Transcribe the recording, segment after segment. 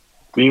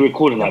Were you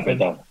recording that bit,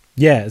 Dan?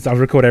 Yeah, I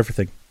record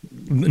everything.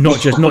 Not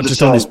just on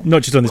this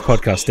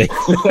podcast, Steve.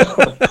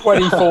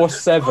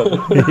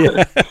 24/7.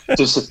 Yeah.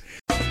 Just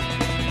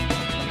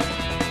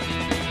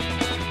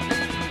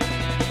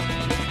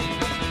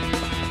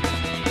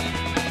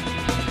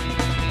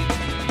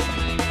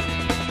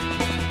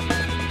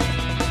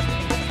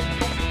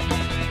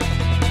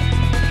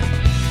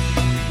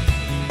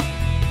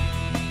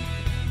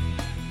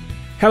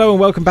Hello and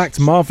welcome back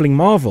to Marveling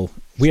Marvel.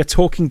 We are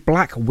talking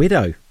Black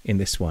Widow in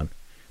this one.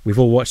 We've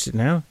all watched it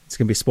now. It's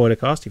going to be a spoiler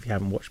cast if you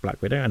haven't watched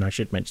Black Widow, and I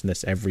should mention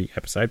this every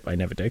episode, but I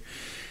never do. If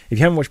you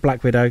haven't watched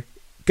Black Widow,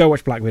 go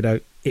watch Black Widow.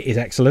 It is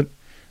excellent.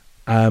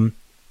 And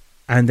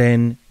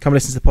then come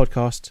listen to the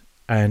podcast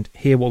and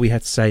hear what we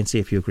had to say and see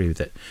if you agree with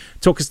it.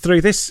 Talk us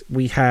through this.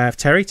 We have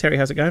Terry. Terry,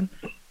 how's it going?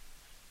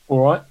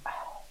 All right.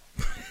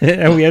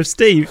 And we have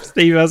Steve.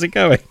 Steve, how's it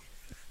going?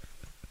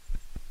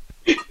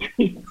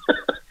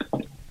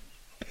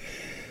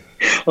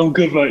 I'm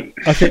good, mate.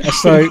 Okay,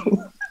 so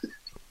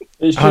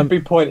It should be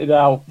pointed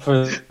out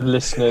for the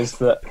listeners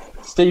that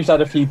Steve's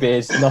had a few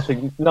beers,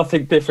 nothing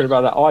different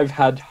about that. I've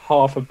had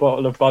half a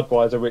bottle of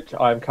Budweiser, which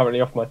I am currently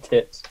off my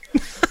tits.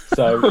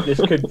 So this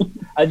could,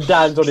 and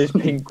Dan's on his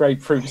pink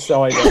grapefruit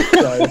cider.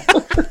 So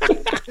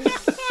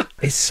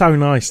it's so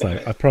nice, though.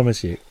 I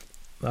promise you.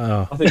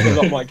 Oh, I think a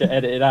lot might get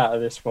edited out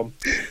of this one.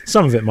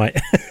 some of it might.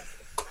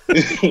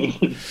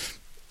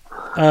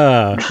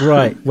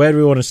 Right. Where do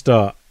we want to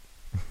start?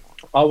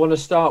 I want to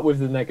start with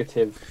the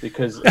negative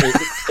because,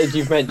 as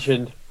you've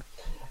mentioned,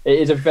 it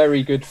is a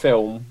very good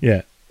film.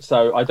 Yeah.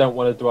 So I don't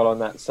want to dwell on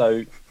that.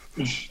 So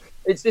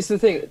it's the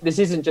thing. This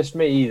isn't just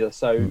me either.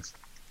 So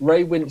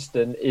Ray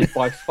Winston is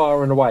by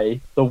far and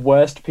away the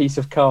worst piece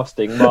of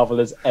casting Marvel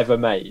has ever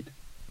made,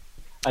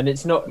 and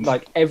it's not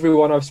like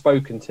everyone I've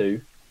spoken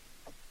to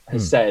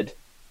has said.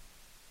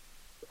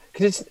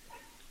 Because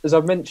as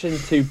I've mentioned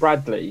to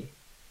Bradley,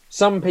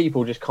 some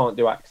people just can't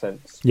do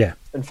accents. Yeah.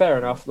 And fair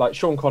enough. Like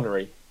Sean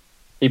Connery.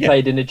 He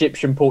played an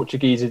Egyptian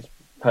Portuguese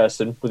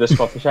person with a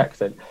Scottish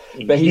accent,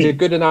 but he's a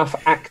good enough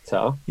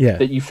actor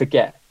that you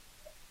forget.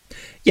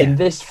 Yeah. In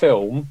this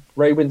film,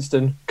 Ray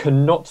Winston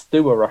cannot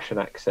do a Russian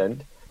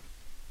accent,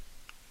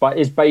 but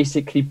is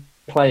basically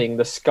playing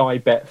the Sky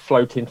Bet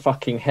floating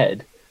fucking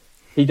head.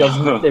 He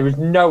doesn't. There is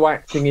no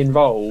acting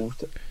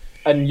involved,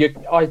 and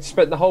I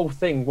spent the whole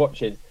thing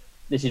watching.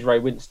 This is Ray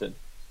Winston.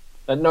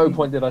 At no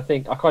point did I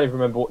think. I can't even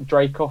remember what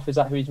Dracoff is.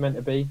 That who he's meant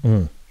to be?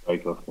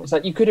 It's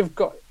like you could have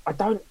got. I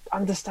don't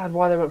understand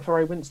why they went for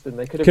Ray Winston.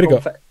 They could have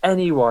gone for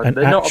anyone. An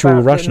they're actual not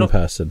about, Russian they're not,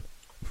 person.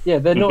 Yeah,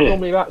 they're not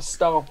normally about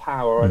star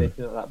power or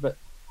anything like that.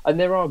 And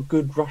there are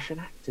good Russian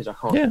actors. I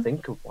can't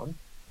think of one.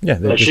 Yeah,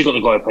 they should got the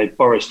guy who played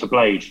Boris the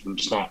Blade from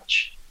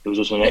Snatch. It was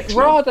also an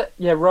X-Men. Rade.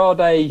 Yeah.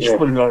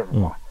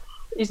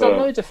 He's done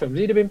loads of films.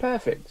 He'd have been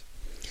perfect.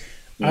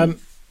 When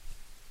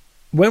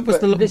was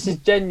This is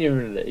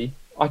genuinely.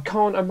 I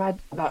can't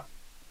imagine that.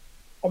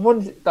 I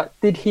wonder. Like,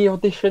 did he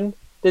audition?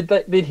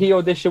 Did he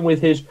audition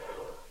with his?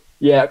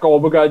 Yeah, go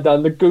on, we're going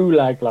down the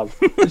gulag, love.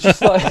 It's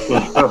just like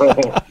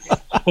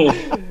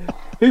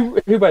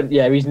who went?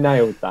 Yeah, he's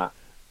nailed that.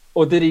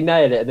 Or did he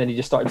nail it and then he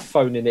just started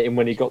phoning it in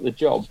when he got the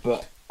job?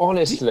 But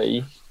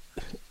honestly,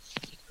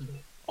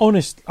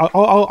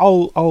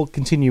 I'll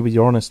continue with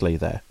your honestly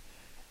there.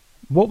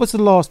 What was the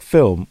last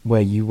film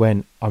where you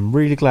went, I'm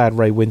really glad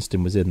Ray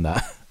Winston was in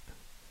that?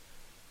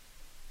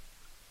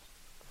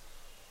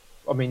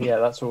 I mean, yeah,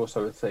 that's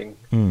also a thing.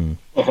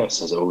 That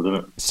says it all,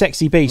 doesn't it?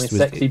 Sexy Beast was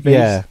Sexy Beast.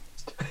 Yeah.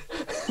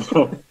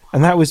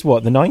 And that was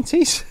what, the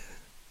 90s?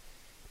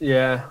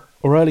 Yeah.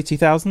 Or early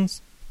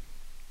 2000s?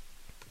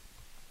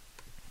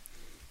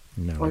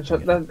 No.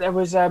 There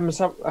was a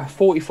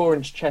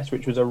 44-inch chest,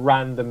 which was a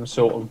random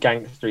sort of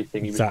gangstery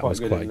thing. He was that quite was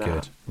good quite in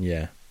good. that.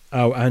 Yeah.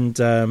 Oh, and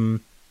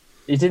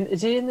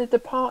Is he in The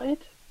Departed?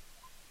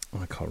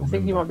 I can't remember. I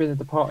think he might be in The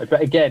Departed,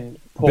 but again,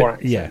 poor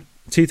accent. Yeah.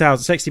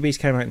 2000. Sexy Beast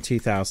came out in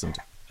 2000.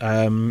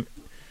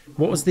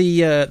 What was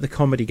the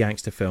comedy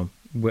gangster film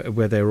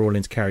where they were all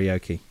into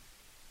karaoke?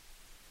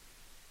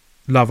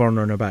 Love,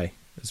 Honor and Obey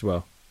as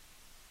well.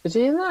 Is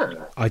he in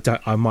that?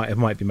 I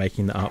might be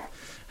making that up.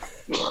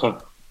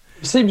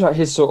 It seems like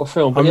his sort of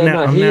film. But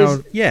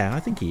I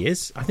think he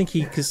is. I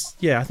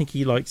think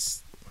he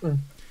likes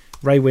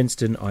Ray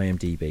Winston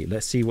IMDb.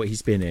 Let's see what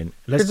he's been in.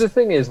 Because the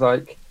thing is,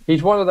 like,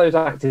 he's one of those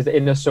actors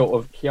in a sort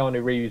of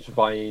Keanu Reeves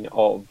vein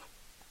of.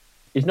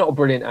 He's not a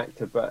brilliant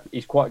actor, but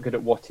he's quite good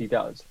at what he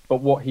does. But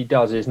what he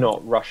does is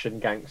not Russian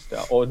gangster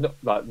or not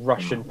like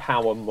Russian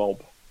power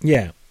mob.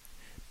 Yeah,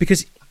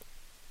 because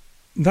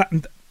that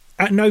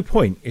at no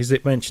point is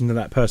it mentioned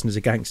that person is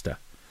a gangster.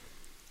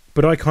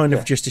 But I kind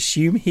of just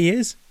assume he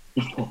is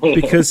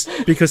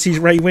because he's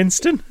Ray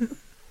Winston.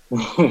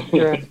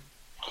 Yeah.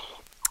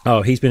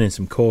 Oh, he's been in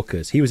some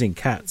corkers. He was in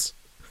Cats.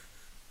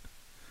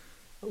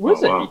 Was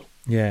he?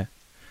 Yeah,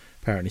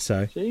 apparently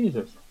so.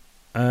 Jesus.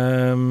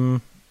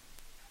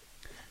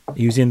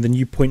 He was in the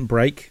new Point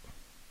Break.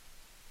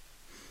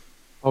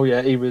 Oh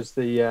yeah, he was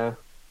the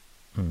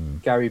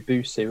Gary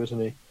Busey,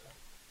 wasn't he?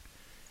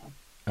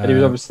 And he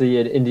was obviously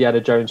in Indiana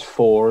Jones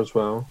 4 as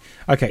well.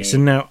 Okay, so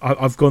now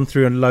I've gone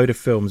through a load of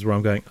films where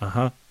I'm going,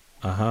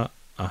 and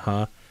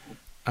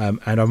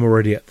I'm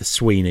already at the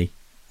Sweeney,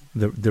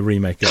 the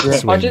remake of the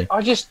Sweeney.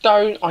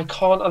 I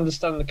can't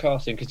understand the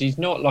casting because he's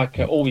not like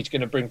he's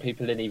going to bring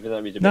people in even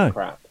though he's a bit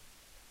crap.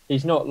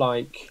 He's not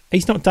like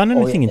he's not done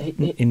anything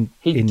in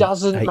he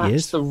doesn't 8 match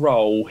years. the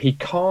role. He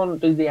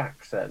can't do the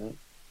accent.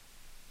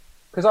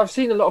 Because I've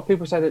seen a lot of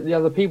people say that the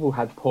other people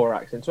had poor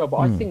accents as well, but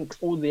I think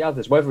all the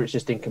others, whether it's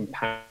just in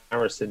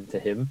comparison to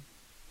him,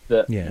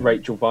 that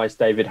Rachel Weisz,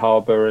 David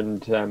Harbour,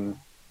 and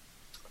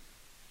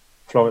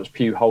Florence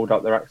Pugh hold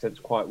up their accents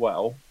quite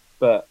well.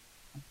 But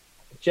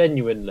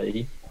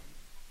genuinely,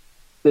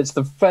 it's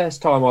the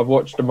first time I've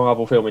watched a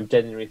Marvel film and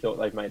genuinely thought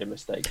they've made a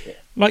mistake here.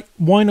 Like,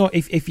 why not?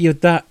 If you're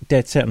that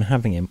dead set on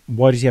having him,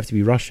 why does he have to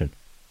be Russian?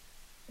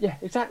 Yeah,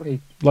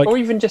 exactly. Like, or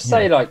even just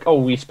say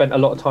we spent a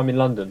lot of time in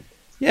London.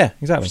 Yeah,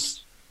 exactly.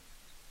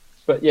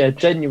 But yeah,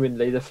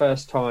 genuinely, the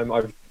first time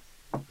I've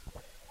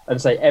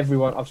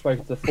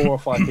spoken to 4 or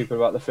 5 people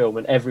about the film,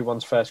 and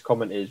everyone's first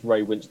comment is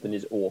Ray Winstone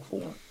is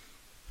awful,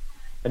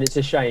 and it's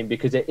a shame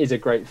because it is a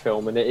great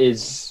film, and it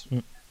is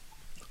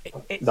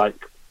it does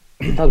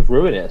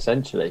ruin it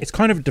essentially. It's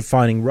kind of a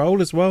defining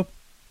role as well.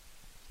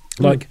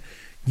 Like,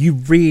 you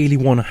really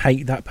want to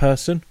hate that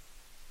person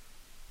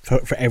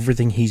for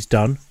everything he's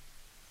done,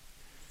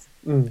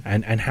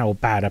 and how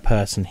bad a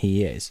person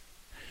he is.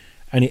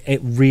 And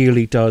it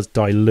really does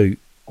dilute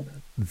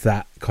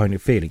that kind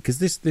of feeling. Because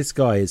this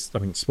guy is, I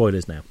mean,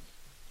 spoilers now.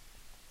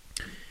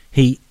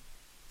 He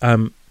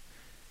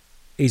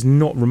is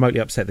not remotely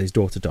upset that his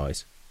daughter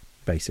dies,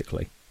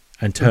 basically,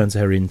 and turns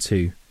her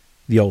into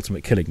the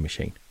ultimate killing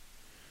machine.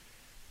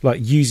 Like,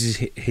 uses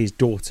his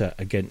daughter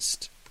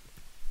against,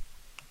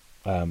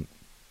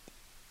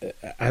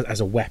 as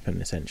a weapon,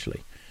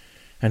 essentially.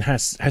 And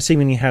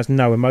seemingly has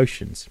no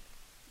emotions.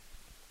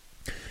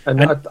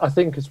 And I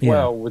think as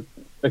well, with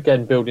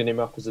again building him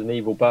up as an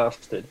evil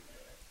bastard,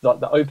 like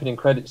the opening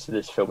credits to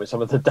this film is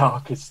some of the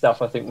darkest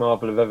stuff I think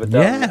Marvel have ever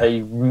done.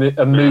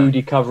 A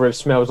moody cover of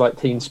Smells Like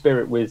Teen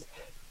Spirit with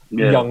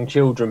young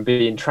children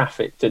being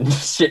trafficked and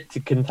shipped to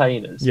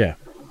containers. Yeah,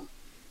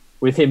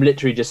 with him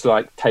literally just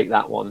like, take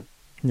that one.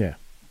 Yeah.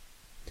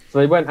 So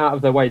they went out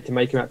of their way to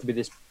make him out to be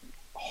this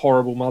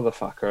horrible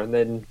motherfucker, and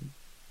then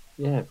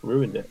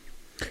ruined it.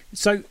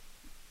 So,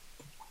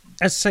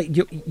 as I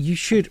say, you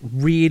should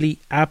really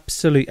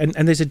absolutely...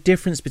 And there's a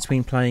difference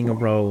between playing a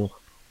role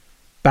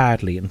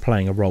badly and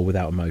playing a role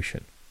without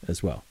emotion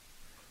as well.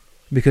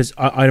 Because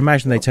I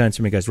imagine they turned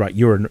to him and goes, right,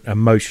 you're an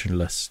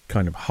emotionless,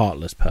 kind of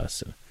heartless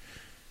person.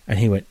 And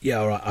he went, yeah,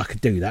 all right, I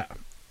could do that.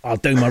 I'll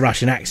do my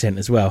Russian accent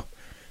as well.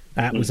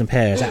 Apples and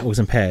pears. He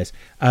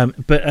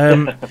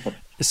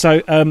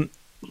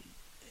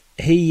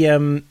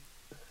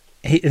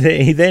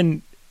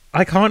then...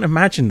 I can't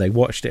imagine they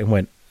watched it and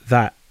went,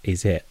 that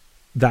is it.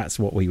 That's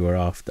what we were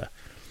after.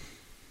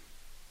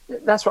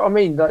 That's what I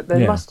mean. Like,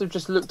 they must have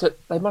just looked at.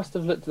 They must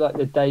have looked at like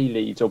the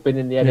dailies or been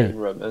in the editing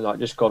room and like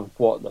just gone,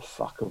 "What the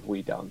fuck have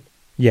we done?"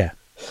 Yeah,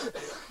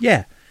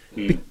 yeah.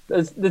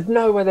 There's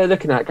no way they're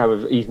looking at it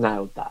going, "He's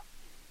nailed that."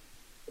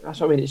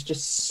 That's what I mean. It's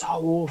just so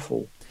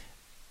awful.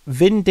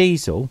 Vin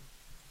Diesel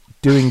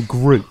doing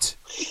Groot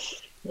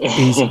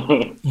is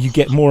you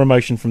get more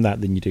emotion from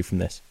that than you do from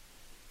this.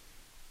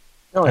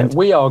 No, and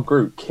We Are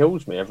Groot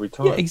kills me every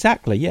time. Yeah,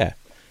 exactly. Yeah.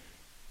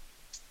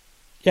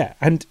 Yeah,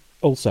 and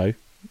also,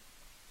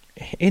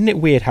 isn't it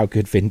weird how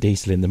good Vin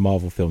Diesel in the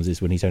Marvel films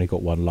is when he's only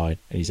got one line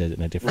and he says it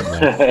in a different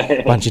way,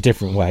 a bunch of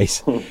different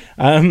ways.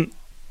 But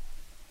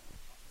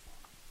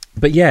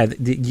yeah,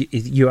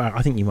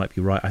 I think you might be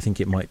right. I think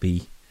it might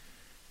be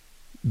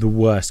the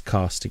worst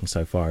casting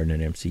so far in an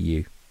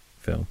MCU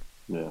film.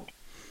 Yeah,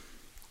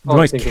 the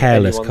most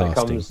careless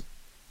casting.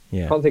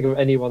 Yeah, I can't think of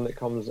anyone that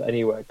comes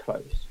anywhere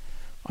close.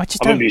 I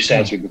remember you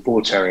saying to me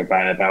before, Terry,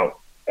 about.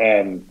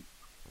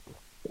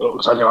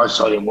 Because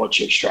I didn't watch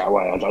it straight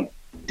away. I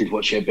did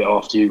watch it a bit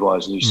after you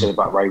guys, and you said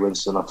about Ray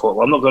Winstone. I thought,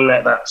 well, I'm not going to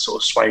let that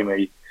sort of sway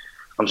me.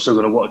 I'm still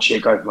going to watch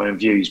it, go for my own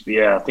views. But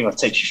yeah, I think I'll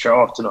text you straight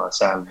after tonight,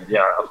 Sam.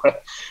 Yeah,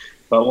 but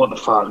what the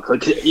fuck?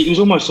 Like, it was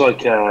almost like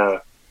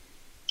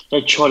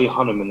Charlie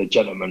Hunnam in The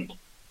Gentleman,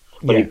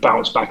 when he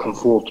bounced back and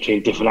forth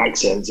between different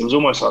accents. It was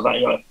almost like that.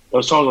 You know, there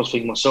was times I was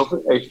thinking to myself,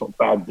 it's not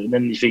bad, but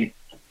then you think,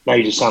 now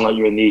you just sound like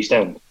you're in the East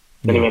End.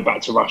 Then he went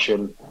back to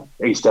Russian,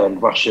 East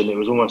End, Russian. It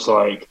was almost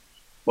like,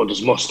 well,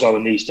 does Moscow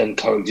and the East End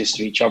coexist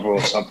with each other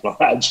or something like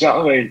that? Do you know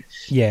what I mean?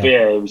 Yeah. But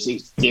yeah, it was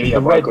the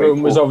Red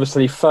Room was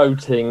obviously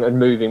floating and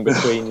moving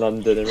between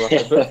London and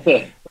Russia.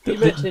 But you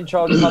mentioned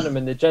Charlie Hunnam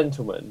in The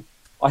Gentleman.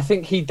 I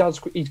think he's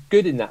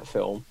good in that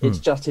film. It's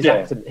just his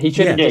accent. He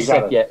should have just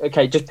said,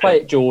 okay, just play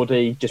it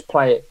Geordie, just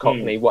play it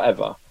Cockney,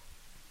 whatever.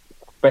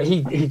 But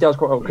he does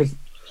quite well, because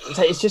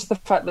it's just the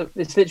fact that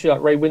it's literally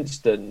like Ray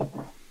Winstone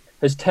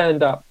has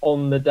turned up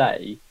on the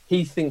day.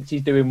 He thinks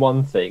he's doing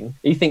one thing.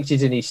 He thinks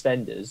he's in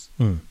EastEnders.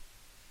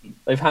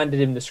 They've handed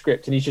him the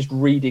script and he's just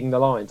reading the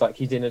lines like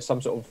he's in some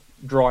sort of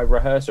dry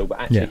rehearsal, but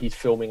actually he's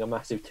filming a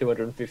massive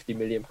 £250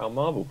 million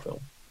Marvel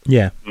film.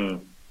 Yeah.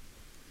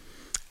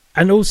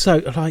 And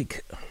also,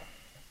 like,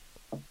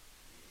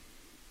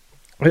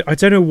 I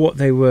don't know what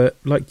they were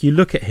like. You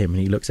look at him and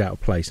he looks out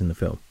of place in the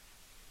film.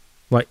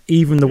 Like,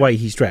 even the way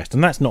he's dressed,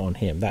 and that's not on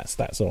him.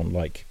 That's on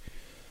like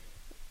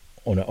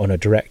on a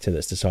director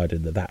that's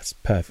decided that that's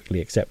perfectly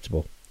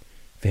acceptable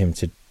for him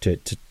to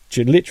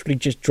literally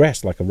just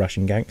dress like a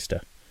Russian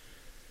gangster.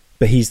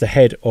 But he's the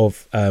head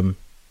of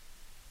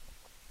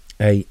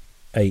a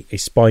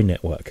spy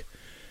network,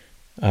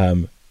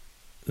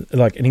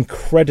 like an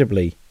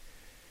incredibly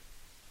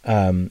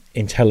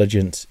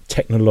intelligent,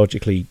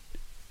 technologically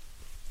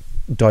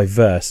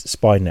diverse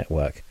spy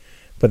network.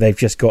 But they've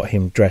just got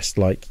him dressed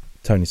like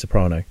Tony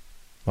Soprano,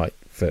 like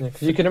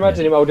you can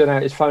imagine him holding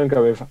out his phone,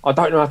 going, "I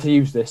don't know how to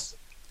use this.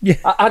 Yeah,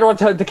 how do I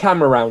turn the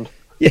camera around?"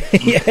 Yeah,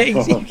 you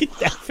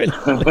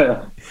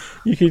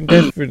can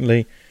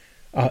definitely.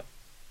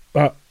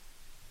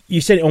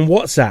 You said it on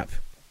WhatsApp.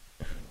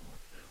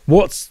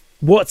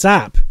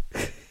 WhatsApp?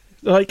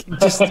 Like,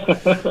 just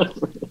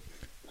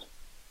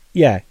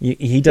yeah.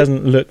 He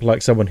doesn't look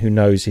like someone who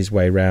knows his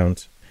way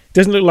around.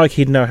 Doesn't look like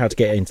he'd know how to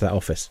get into that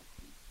office,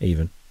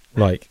 even.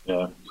 Like,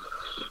 yeah.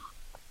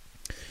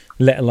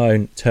 Let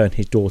alone turn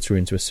his daughter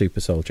into a super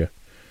soldier.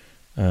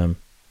 So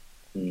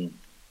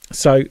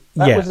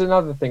that was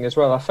another thing as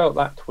well. I felt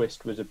that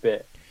twist was a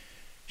bit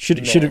should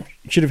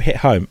have hit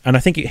home, and I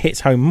think it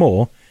hits home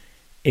more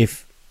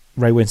if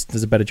Ray Winston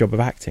does a better job of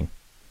acting.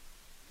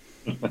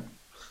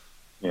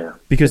 Yeah,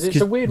 because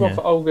it's a weird one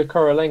for Olga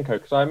Korolenko,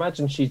 because I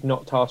imagine she's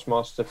not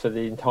Taskmaster for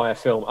the entire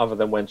film, other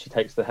than when she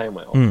takes the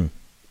helmet off.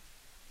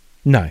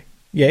 No,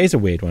 yeah, it is a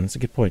weird one. It's a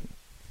good point,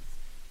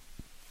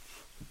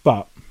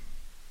 but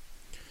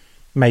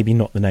maybe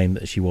not the name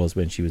that she was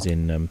when she was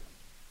in the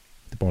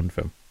Bond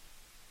film.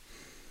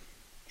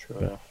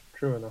 True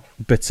enough.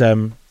 But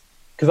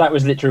because that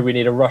was literally, we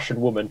need a Russian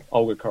woman,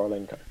 Olga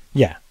Korolenko.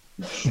 Yeah,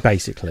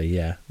 basically,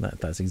 yeah,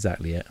 that's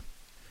exactly it.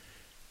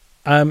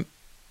 And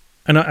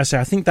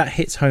I think that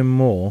hits home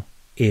more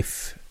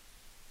if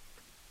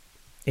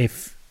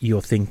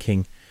you're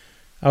thinking,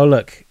 oh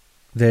look,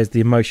 there's the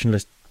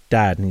emotionless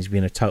dad and he's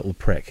been a total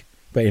prick.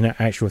 But in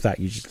actual fact,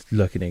 you just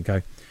look at it and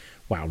go,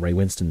 wow, Ray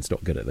Winston's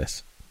not good at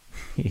this.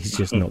 He's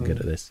just not good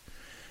at this.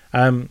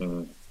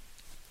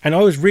 And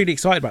I was really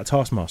excited about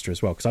Taskmaster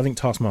as well, because I think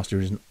Taskmaster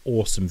is an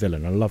awesome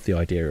villain. I love the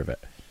idea of it.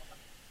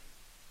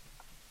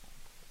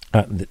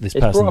 It's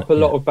brought up a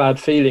lot of bad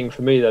feeling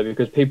for me, though,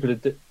 because people are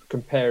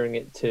comparing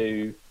it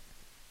to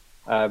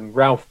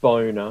Ralph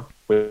Boner,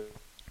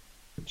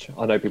 which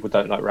I know people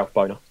don't like Ralph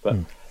Boner, but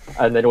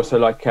and then also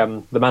like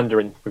the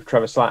Mandarin with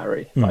Trevor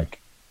Slattery,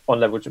 like on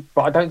levels.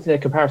 But I don't think they're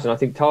comparison. I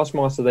think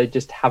Taskmaster, they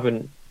just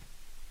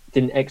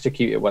didn't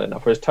execute it well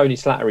enough, whereas Tony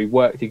Slattery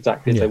worked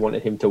exactly as they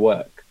wanted him to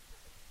work.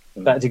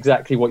 That's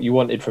exactly what you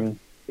wanted from.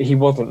 He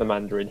wasn't the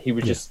Mandarin. He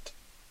was just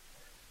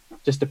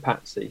a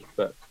patsy.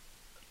 But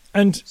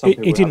and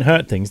it didn't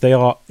hurt things. They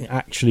are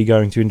actually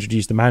going to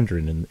introduce the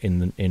Mandarin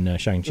in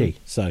Shang-Chi.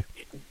 So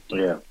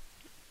yeah.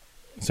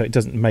 So it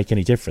doesn't make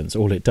any difference.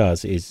 All it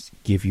does is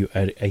give you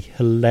a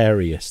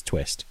hilarious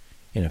twist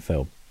in a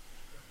film.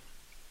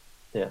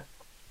 Yeah.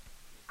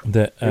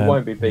 That it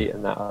won't be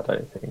beaten. That I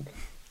don't think.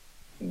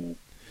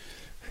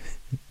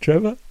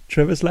 Trevor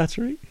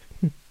Slattery.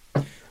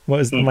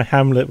 My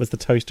Hamlet was the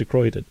toaster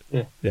Croydon.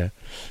 Yeah,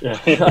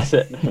 that's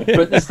it.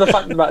 But it's the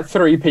fact that about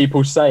 3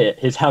 people say it.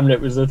 His Hamlet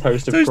was the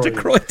toaster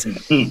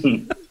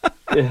Croydon.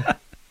 Yeah.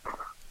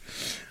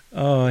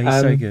 Oh,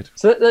 he's so good.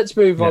 So let's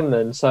move on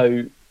then.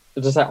 So,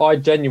 as I say, I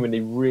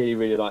genuinely really,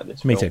 really like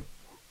this film. Me too.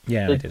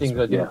 Yeah, I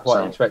didn't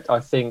quite expect. I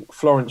think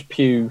Florence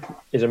Pugh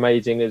is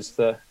amazing as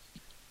the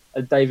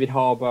David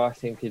Harbour. I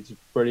think is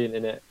brilliant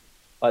in it.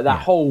 Like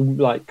that whole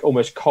like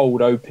almost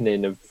cold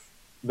opening of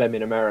them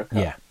in America.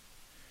 Yeah.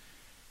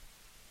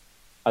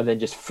 And then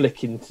just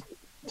flicking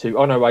to,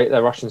 oh no, wait,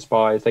 they're Russian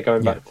spies. They're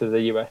going back to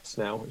the US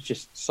now. It's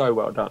just so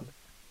well done.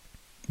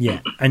 Yeah,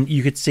 and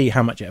you could see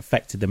how much it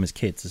affected them as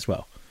kids as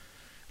well.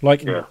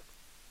 Like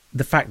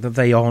the fact that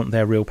they aren't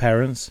their real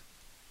parents,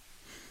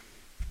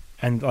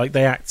 and like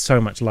they act so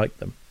much like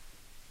them.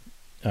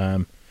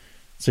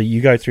 So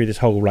you go through this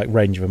whole like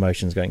range of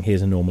emotions, going,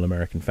 "Here's a normal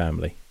American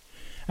family,"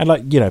 and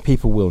like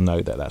people will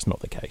know that that's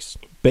not the case.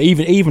 But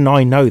even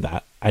I know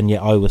that, and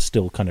yet I was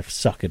still kind of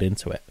suckered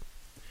into it.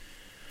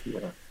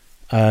 Yeah.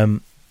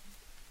 And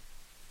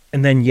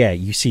then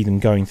you see them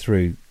going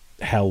through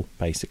hell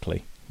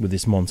basically with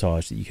this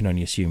montage that you can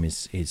only assume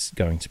is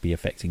going to be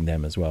affecting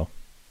them as well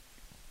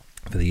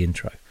for the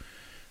intro,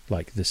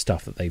 like the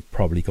stuff that they've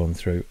probably gone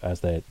through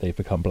as they've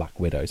become Black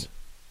Widows,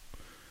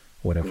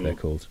 whatever they're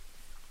called.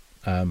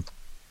 And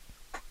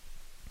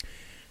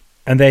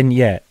then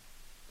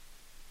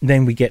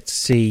then we get to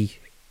see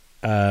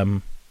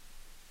Black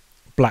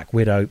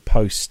Widow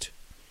post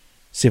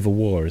Civil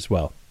War as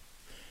well.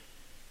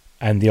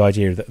 And the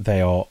idea that they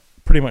are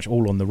pretty much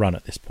all on the run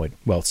at this point.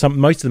 Well,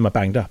 most of them are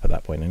banged up at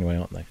that point anyway,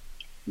 aren't they?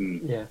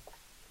 Yeah.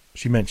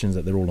 She mentions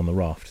that they're all on the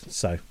raft,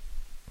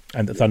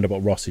 and that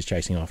Thunderbolt Ross is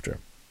chasing after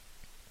him.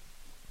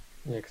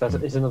 Yeah, because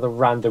it's another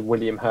random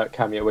William Hurt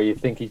cameo where you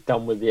think he's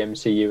done with the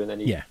MCU and then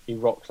he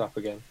rocks up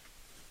again.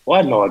 Well,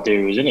 I had no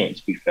idea it was in it,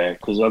 to be fair,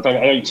 because I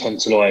don't tend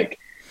to like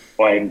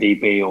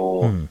IMDb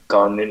or go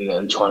on the internet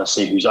and trying to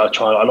see who's. I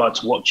like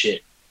to watch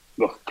it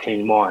with a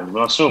clean mind.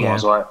 When I saw him, I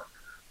was like,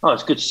 oh,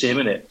 it's good to see him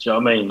in it. Do you know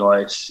what I mean?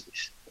 Like,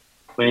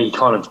 when he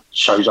kind of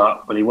shows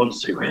up when he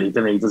wants to, really,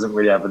 doesn't he? He doesn't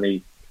really have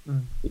any.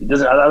 He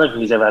doesn't. I don't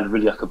think he's ever had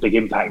really like a big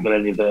impact on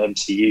any of the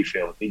MCU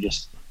films.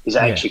 He's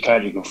actually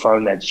kind of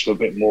thrown there just for a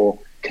bit more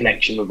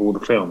connection with all the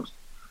films.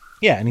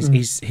 Yeah, and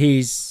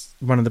he's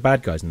one of the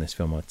bad guys in this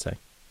film, I'd say.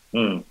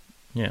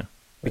 Yeah,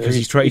 because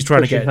he's trying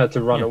to get her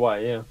to run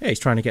away. Yeah, he's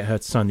trying to get her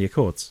to sign the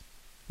Accords,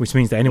 which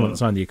means that anyone that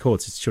signed the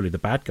Accords is surely the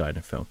bad guy in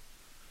a film.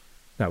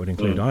 That would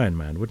include Iron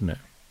Man, wouldn't it?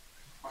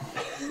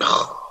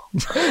 Well,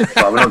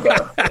 we're not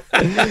going.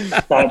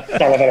 I've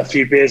had a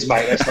few beers,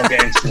 mate. Let's not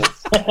get into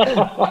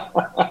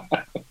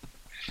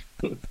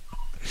it.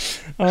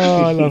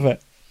 Oh, I love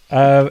it.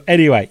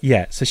 Anyway,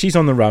 yeah. So she's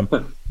on the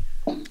run.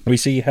 We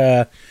see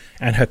her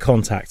and her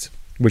contact,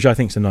 which I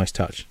think is a nice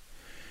touch.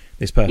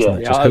 This person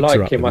that just I hooks like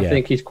her up him. with, I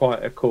think he's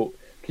quite a cool.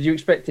 Because you're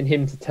expecting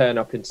him to turn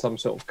up in some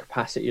sort of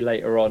capacity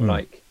later on,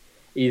 like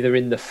either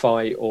in the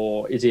fight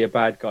or is he a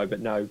bad guy?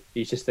 But no,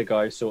 he's just the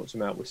guy who sorts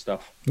him out with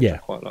stuff. Yeah, I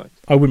quite like.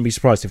 I wouldn't be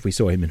surprised if we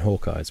saw him in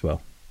Hawkeye as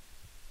well.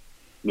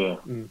 Yeah,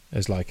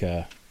 as like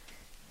a,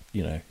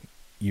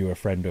 you were a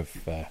friend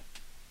of.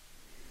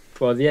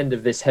 Well, the end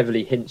of this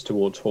heavily hints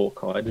towards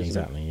Hawkeye, doesn't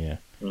exactly, it?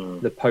 Yeah.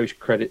 The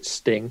post-credits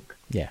sting.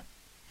 Yeah.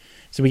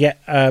 So we get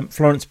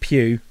Florence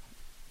Pugh.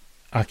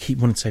 I keep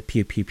wanting to say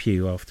Pew Pew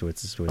Pew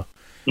afterwards as well.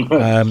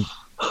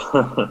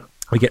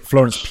 We get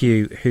Florence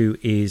Pugh, who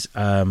is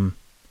trying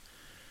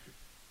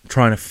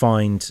to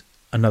find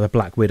another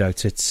Black Widow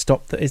to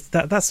stop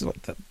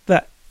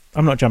that.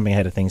 I'm not jumping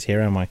ahead of things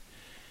here, am I?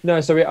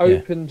 No. So it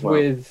opened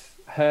with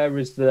her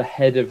as the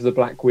head of the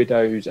Black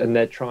Widows, and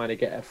they're trying to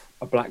get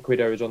a Black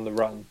Widow who's on the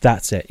run.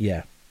 That's it.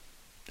 Yeah.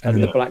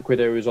 And the Black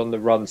Widow who's on the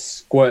run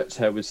squirts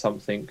her with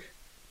something,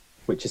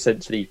 which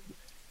essentially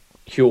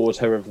cures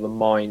her of the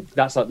mind.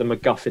 That's like the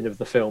MacGuffin of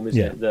the film,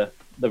 isn't it?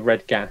 The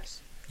red gas.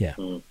 Yeah.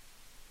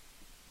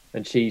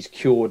 And she's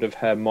cured of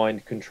her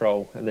mind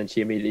control, and then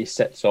she immediately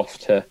sets off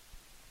to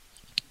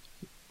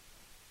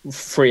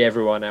free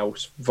everyone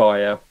else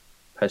via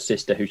her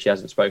sister, who she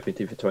hasn't spoken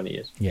to for 20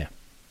 years. Yeah.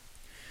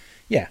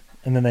 Yeah.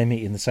 And then they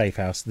meet in the safe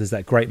house. There's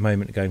that great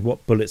moment of going,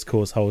 what bullets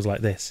cause holes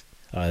like this?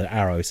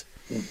 Arrows.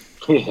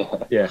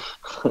 Yeah.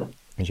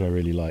 Which I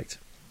really liked.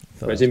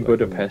 It was in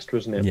Budapest,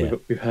 wasn't it? Yeah.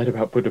 We've heard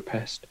about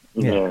Budapest.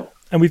 Yeah.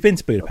 And we've been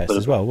to Budapest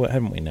as well,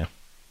 haven't we now?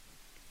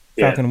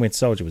 Falcon and Winter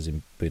Soldier was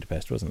in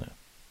Budapest, wasn't it?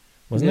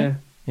 Wasn't it?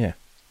 Yeah.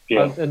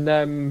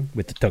 And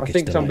with the Turkish I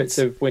think some delights. bits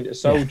of Winter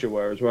Soldier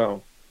were as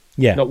well.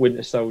 Yeah. Not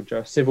Winter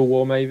Soldier, Civil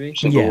War maybe.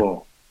 Civil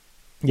War.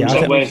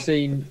 Yeah.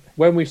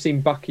 When we've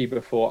seen Bucky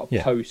before,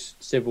 Yeah.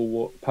 post Civil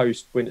War,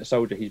 post Winter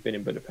Soldier, he's been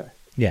in Budapest.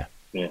 Yeah.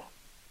 Yeah.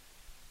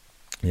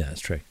 Yeah,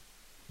 that's true.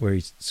 Where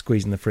he's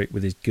squeezing the fruit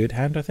with his good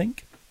hand, I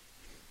think.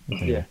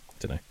 Yeah.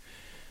 Don't know.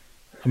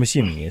 I'm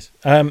assuming he is.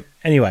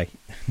 Anyway,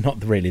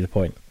 not really the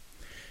point.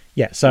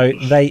 Yeah, so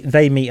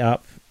they meet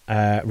up,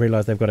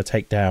 realise they've got to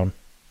take down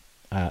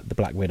the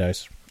Black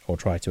Widows, or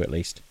try to at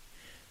least,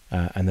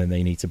 and then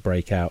they need to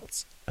break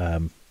out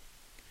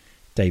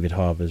David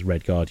Harbour's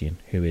Red Guardian,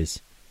 who is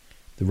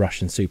the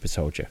Russian super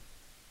soldier.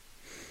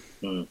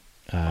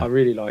 I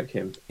really like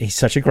him. He's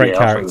such a great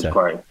character. I thought it was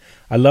great.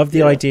 I love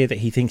the idea that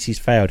he thinks he's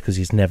failed because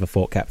he's never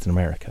fought Captain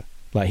America.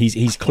 Like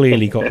he's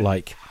clearly got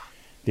like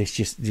this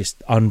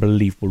just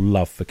unbelievable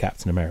love for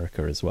Captain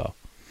America as well.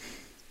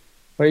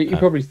 Well, he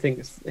probably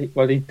thinks.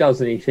 Well, he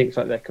does, and he thinks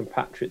like they're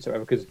compatriots or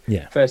whatever. Because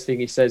first thing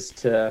he says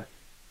to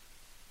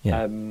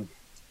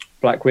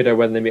Black Widow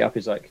when they meet up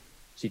is like,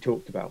 "She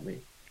talked about me."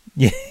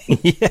 Yeah.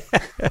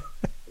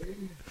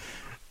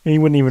 He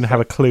wouldn't even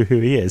have a clue who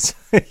he is.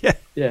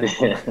 Yeah.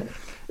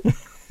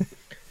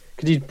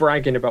 Because he's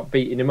bragging about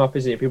beating him up,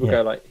 isn't he? People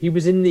go like, he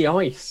was in the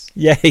ice.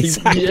 Yeah,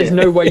 exactly. There's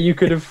no way you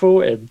could have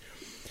fought him.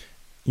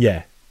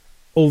 Yeah.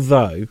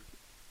 Although,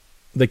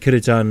 they could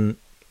have done...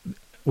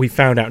 We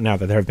found out now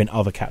that there have been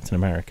other Captain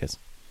Americas.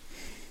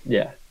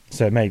 Yeah.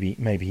 So maybe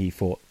he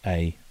fought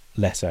a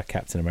lesser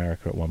Captain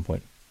America at one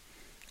point.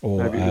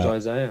 Or, maybe it was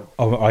Isaiah.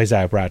 Oh,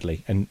 Isaiah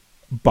Bradley.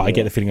 But I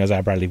get the feeling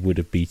Isaiah Bradley would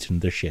have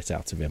beaten the shit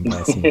out of him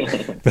personally.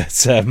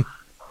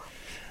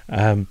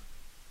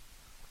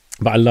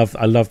 But I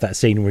love that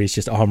scene where he's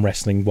just arm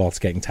wrestling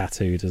whilst getting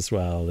tattooed as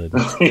well. And,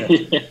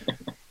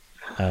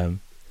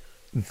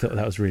 thought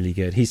that was really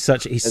good. He's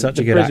such a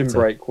good actor. Prison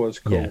Break was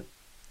cool.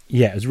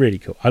 Yeah, it was really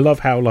cool. I love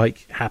how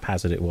like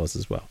haphazard it was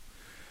as well.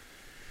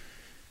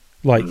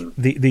 Like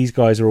these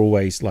guys are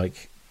always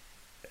like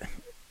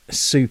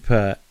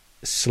super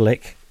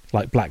slick,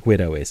 like Black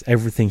Widow is.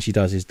 Everything she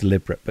does is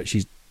deliberate, but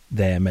she's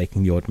there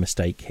making the odd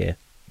mistake here.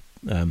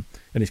 And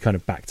it's kind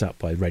of backed up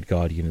by Red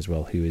Guardian as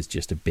well, who is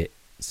just a bit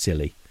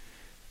silly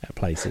at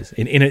places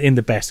in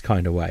the best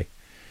kind of way.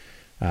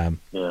 So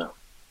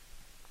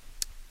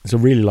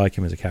really like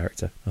him as a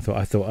character.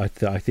 I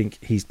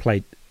think he's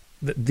played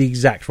the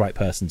exact right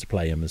person to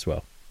play him as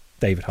well.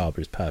 David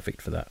Harbour is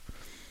perfect for that.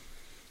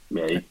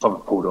 Yeah, he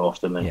probably pulled it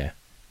off, didn't he? Yeah.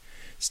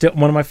 Still,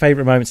 one of my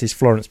favourite moments is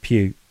Florence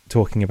Pugh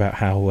talking about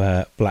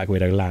how Black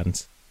Widow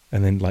lands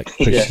and then like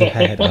pushes her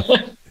head up.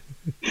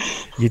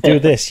 You do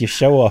this, you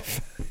show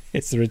off.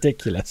 It's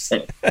ridiculous.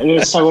 And it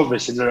was so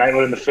obvious in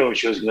the film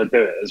she was going to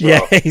do it as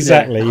well. Yeah,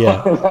 exactly.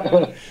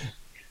 Yeah.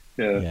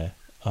 Yeah.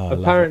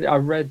 Oh, Apparently, I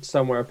read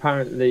somewhere.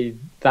 Apparently,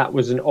 that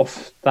was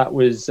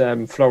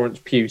Florence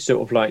Pugh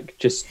sort of like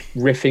just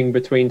riffing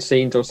between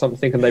scenes or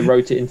something, and they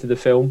wrote it into the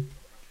film.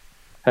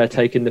 Her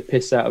taking the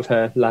piss out of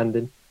her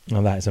landing.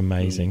 Oh, that is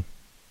amazing.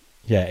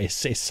 Yeah,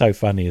 it's so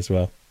funny as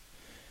well.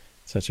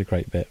 Such a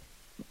great bit.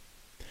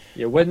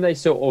 Yeah, when they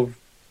sort of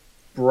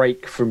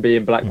break from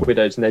being Black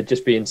Widows and they're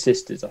just being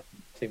sisters, I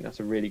think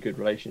that's a really good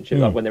relationship.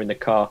 Like when they're in the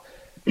car,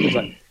 it's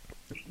like,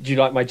 "Do you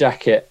like my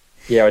jacket?"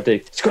 "Yeah, I do."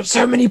 "It's got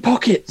so many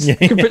pockets. You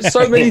can put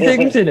so many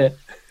things in it."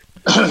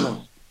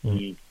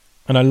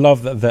 And I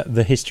love that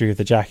the history of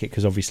the jacket,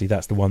 because obviously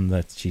that's the one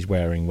that she's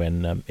wearing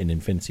when in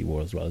Infinity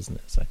War as well, isn't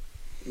it? So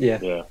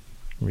yeah.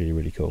 Really,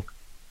 really cool.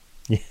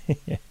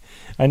 Yeah.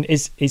 And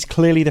it's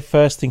clearly the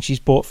first thing she's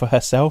bought for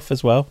herself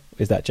as well,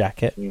 is that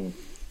jacket.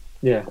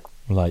 Yeah.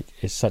 Like,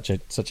 it's such a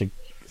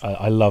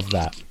I love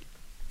that.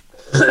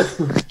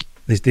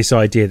 this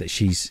idea that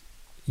she's,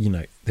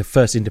 the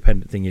first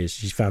independent thing is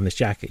she's found this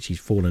jacket she's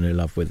fallen in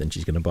love with and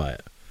she's going to buy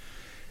it.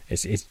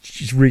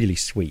 It's really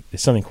sweet.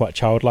 There's something quite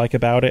childlike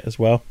about it as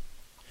well.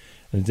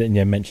 And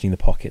then, mentioning the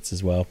pockets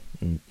as well.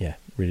 And yeah,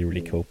 really,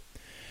 really cool.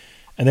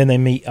 And then they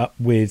meet up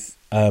with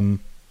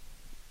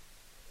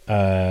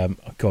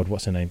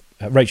what's her name?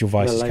 Rachel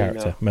Weisz's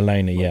character,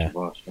 Milena. Yeah,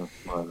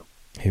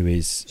 who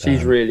is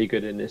she's really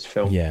good in this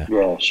film. Yeah,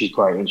 she's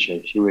great, isn't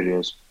she? She really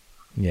is.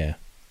 Yeah,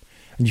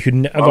 and you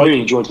could. I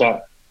really enjoyed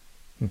that.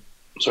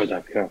 Sorry,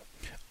 Dave. Yeah.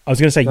 I was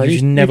going to say you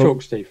should never. You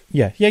talk, Steve.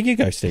 Yeah, you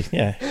go, Steve.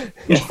 Yeah,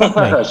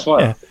 That's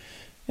fine.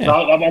 Yeah.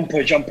 No, I'm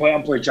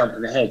probably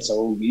jumping ahead,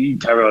 so you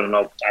carry on and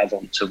I'll add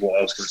on to what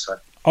I was going to say.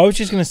 I was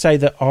just going to say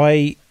that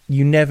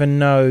you never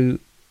know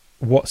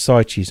what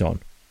side she's on.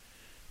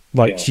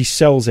 Like, she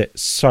sells it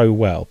so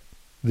well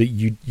that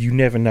you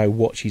never know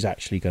what she's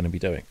actually going to be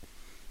doing.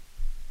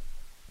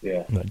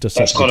 Yeah,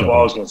 that's kind of what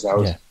I was going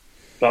to say.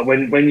 But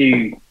when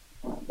you,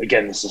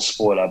 again, this is a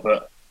spoiler,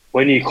 but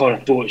when you kind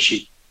of thought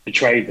she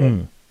betrayed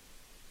them,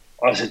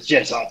 I said,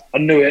 yes, I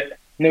knew it.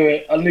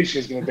 I knew she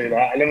was going to do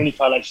that. And then when you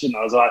found out she didn't,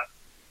 I was like,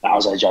 that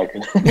was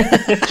joking. Do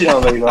you know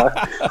what I mean? Like,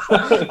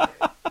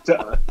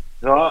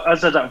 I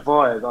said that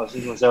vibe. I was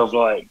thinking to myself,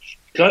 like,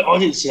 I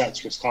didn't see that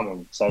twist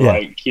coming. So, No,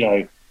 I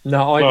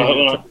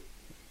didn't.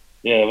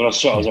 When I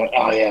saw it, I was like,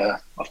 oh, yeah,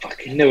 I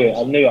fucking knew it.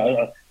 I knew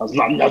it. I was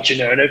like nudging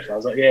her and everything. I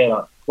was like, yeah,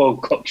 like, well,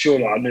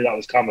 cocksure, I knew that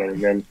was coming.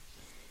 And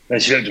then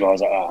she looked at me, I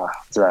was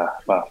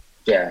like, well,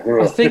 yeah.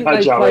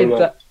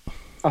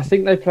 I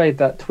think they played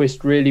that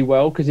twist really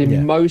well, because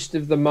in most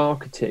of the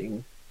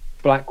marketing,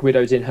 Black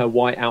Widow's in her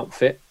white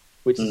outfit,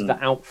 which is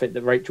the outfit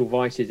that Rachel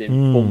Weisz is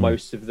in for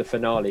most of the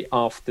finale,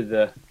 after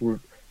the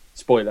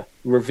spoiler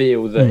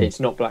reveal that it's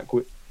not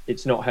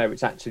it's not her,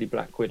 it's actually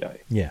Black Widow.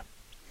 Yeah.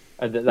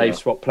 And that they've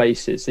swapped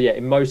places. So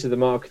in most of the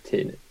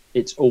marketing,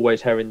 it's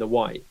always her in the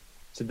white.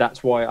 So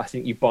that's why I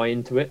think you buy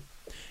into it.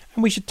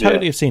 And we should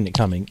totally have seen it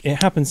coming.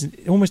 It happens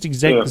almost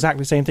exactly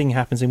the same thing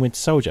happens in Winter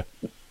Soldier.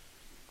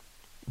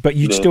 But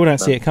you still don't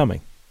see it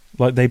coming.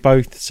 Like, they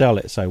both sell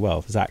it so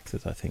well. As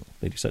actors, I think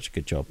they do such a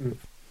good job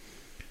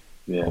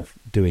of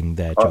doing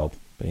their job.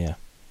 But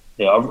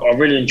I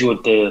really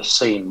enjoyed the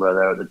scene where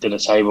they're at the dinner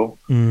table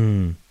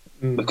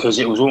because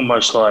it was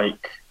almost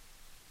like,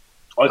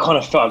 I kind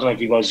of felt, I don't know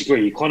if you guys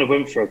agree, you kind of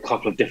went through a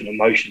couple of different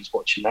emotions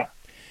watching that.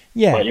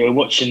 Yeah, like, you were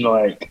watching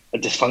like a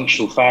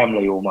dysfunctional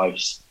family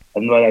almost,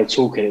 and the way they were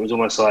talking, it was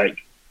almost like,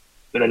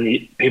 but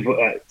then people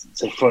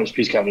so Florence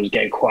Pugh's character was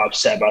getting quite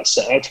upset about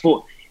set. I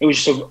thought it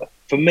was just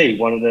for me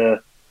one of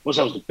the, was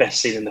the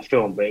best scene in the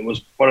film, but it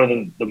was one of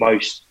the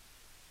most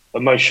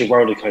emotional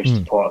roller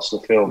coaster parts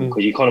of the film,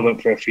 because you kind of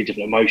went through a few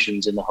different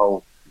emotions in that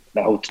whole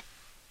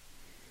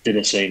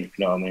dinner scene. If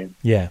you know what I mean?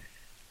 Yeah,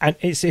 and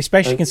it's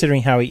especially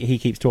considering how he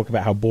keeps talking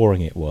about how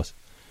boring it was.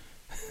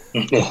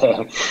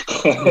 Yeah.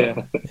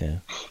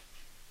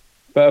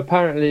 But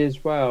apparently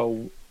as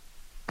well,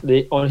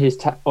 on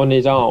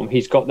his arm,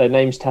 he's got their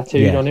names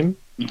tattooed on him.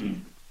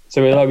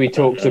 So although he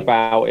talks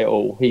about it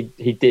all,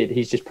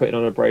 he's just putting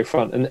on a brave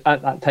front. And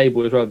at that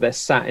table as well, they're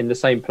sat in the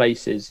same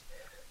places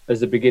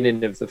as the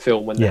beginning of the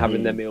film when they're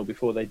having their meal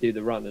before they do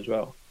the run as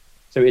well.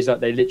 So it's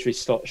like they literally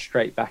slot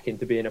straight back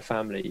into being a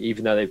family,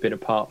 even though they've been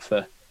apart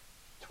for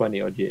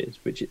 20 odd years,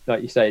 which,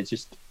 like you say, it's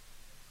just,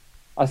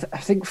 I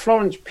think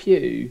Florence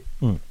Pugh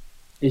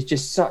is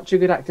just such a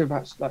good actor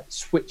about like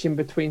switching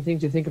between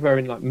things. You think of her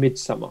in like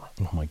Midsummer.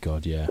 Oh my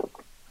God, yeah.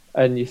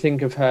 And you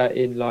think of her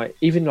in like,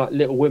 even like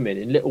Little Women.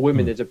 In Little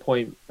Women, there's a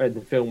point in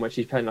the film where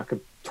she's playing like a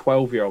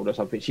 12-year-old or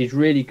something. She's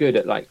really good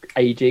at like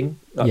aging,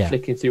 like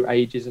flicking through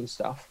ages and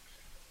stuff.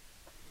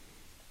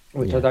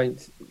 Which I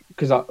don't,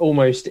 because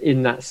almost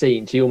in that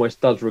scene, she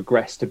almost does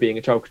regress to being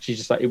a child, because she's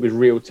just like, it was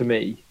real to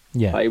me.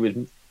 Yeah. Like, it was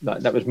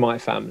like, that was my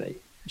family.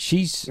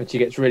 And she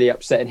gets really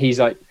upset, and he's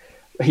like,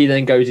 he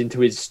then goes into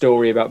his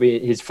story about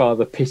his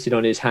father pissing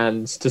on his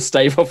hands to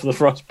stave off the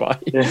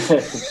frostbite.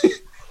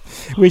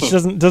 Which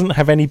doesn't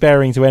have any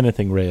bearing to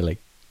anything really.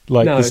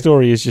 Like No. the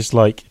story is just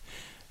like,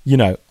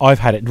 I've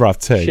had it rough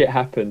too. Shit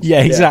happens.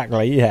 Yeah,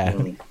 exactly. Yeah,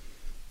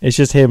 it's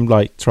just him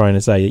like trying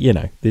to say,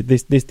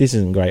 this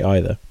isn't great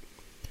either.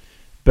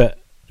 But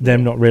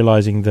them not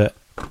realizing that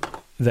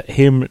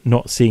him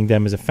not seeing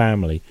them as a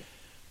family,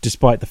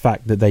 despite the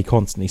fact that they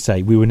constantly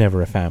say we were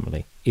never a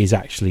family, is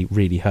actually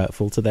really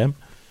hurtful to them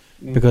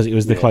because it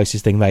was the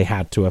closest thing they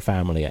had to a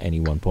family at any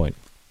one point.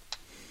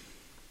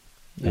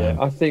 Yeah,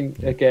 I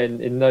think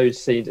again in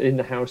those scenes in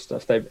the house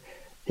stuff,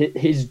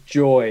 his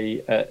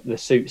joy at the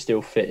suit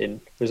still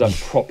fitting was like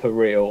proper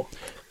real.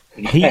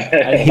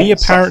 He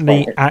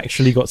apparently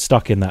actually got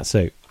stuck in that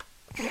suit.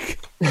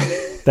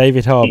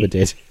 David Harbour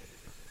did,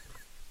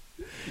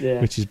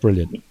 which is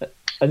brilliant.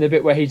 And the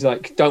bit where he's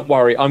like, "Don't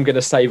worry, I'm going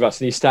to save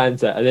us," and he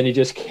stands there, and then he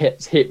just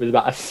gets hit with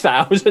about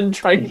 1,000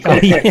 train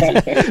cars.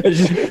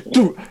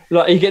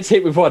 Like he gets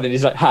hit with one, and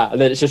he's like, "Ha!" and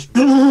then it's just,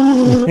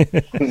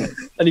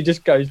 and he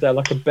just goes down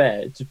like a bear.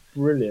 It's just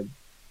brilliant.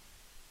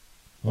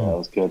 Yeah, that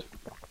was good.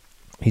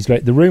 He's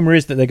great. The rumor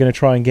is that they're going to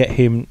try and get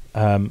him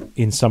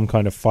in some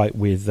kind of fight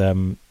with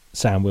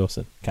Sam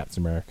Wilson,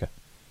 Captain America,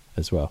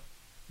 as well.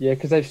 Yeah,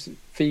 because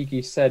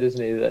Feige said,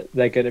 isn't he, that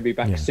they're going to be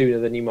back sooner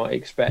than you might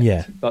expect.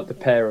 Yeah. Like the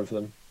pair of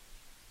them.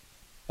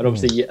 And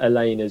obviously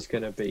Elena's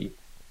going to be...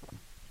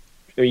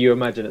 You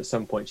imagine at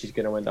some point she's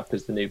going to end up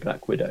as the new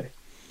Black Widow.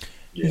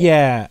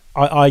 Yeah,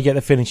 I get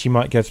the feeling she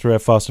might go through a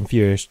Fast and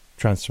Furious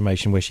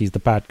transformation where she's the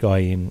bad guy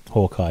in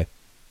Hawkeye,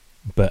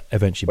 but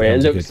eventually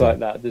becomes it a good looks guy. like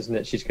that, doesn't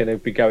it? She's going to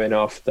be going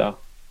after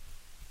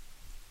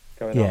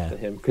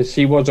him. Because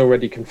she was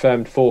already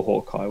confirmed for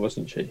Hawkeye,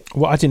 wasn't she?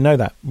 Well, I didn't know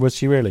that. Was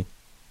she really?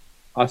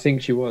 I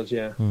think she was,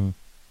 yeah.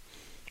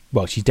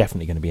 Well, she's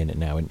definitely going to be in it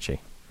now, isn't she?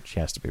 She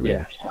has to be,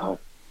 really. Yeah.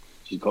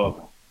 She's got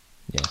to.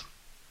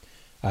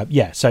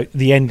 So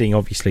the ending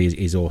obviously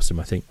is awesome,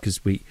 I think, because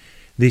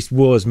this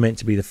was meant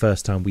to be the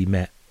first time we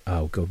met.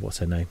 Oh God, what's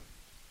her name?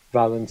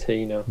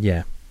 Valentina.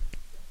 Yeah.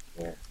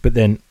 But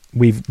then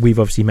we've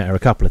obviously met her a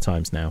couple of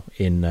times now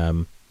in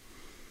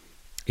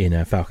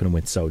Falcon and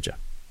Winter Soldier,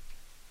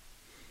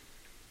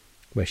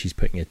 where she's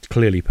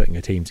clearly putting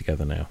a team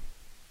together now.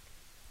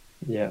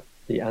 Yeah,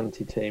 the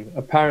anti-team.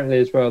 Apparently,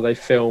 as well, they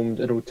filmed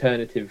an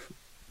alternative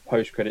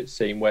post-credit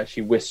scene where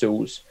she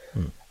whistles,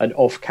 and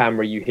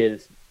off-camera you hear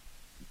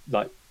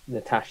like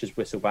Natasha's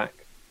whistle back,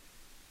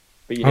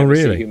 but you never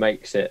see who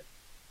makes it.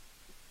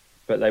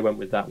 But they went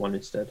with that one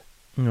instead.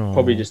 Aww.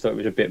 Probably just thought it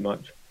was a bit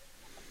much.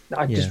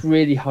 I just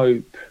really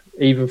hope,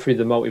 even through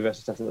the multiverse and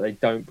stuff, that they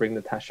don't bring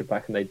Natasha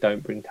back and they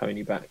don't bring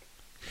Tony back.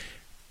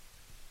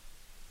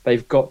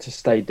 They've got to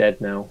stay dead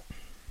now.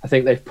 I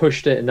think they've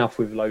pushed it enough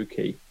with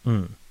Loki.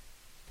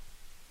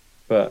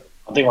 But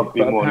I think I'd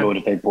be more annoyed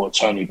if they brought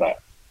Tony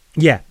back.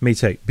 Yeah, me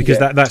too. Because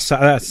that's.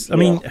 I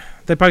mean,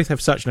 they both have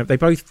such. They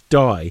both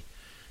die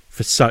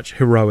for such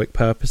heroic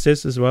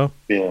purposes as well.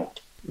 Yeah.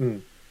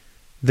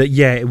 That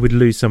it would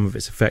lose some of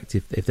its effect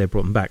if they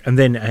brought them back, and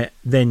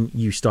then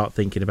you start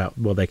thinking about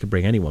they could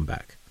bring anyone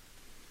back.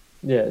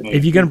 Yeah.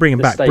 If you're going to bring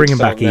them back, bring them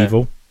back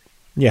evil.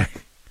 Yeah.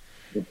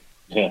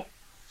 Yeah.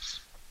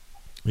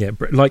 Yeah,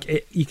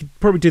 like you could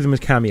probably do them as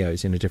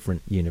cameos in a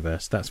different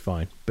universe. That's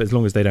fine, but as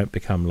long as they don't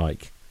become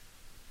like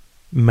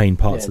main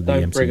parts of the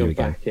MCU bring them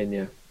again. back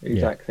in,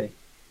 exactly.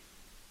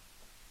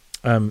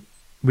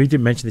 We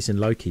didn't mention this in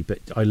Loki, but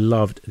I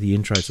loved the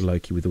intro to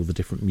Loki with all the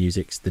different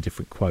musics, the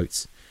different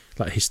quotes,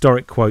 like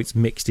historic quotes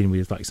mixed in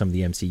with like some of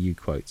the MCU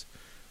quotes.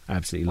 I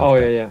absolutely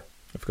loved that. Yeah.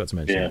 I forgot to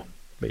mention that,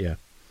 but yeah.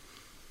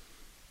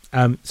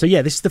 So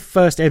this is the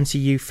first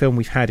MCU film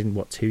we've had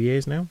in 2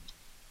 years now.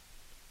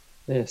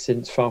 Yeah,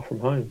 since Far From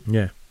Home.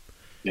 Yeah.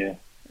 Yeah.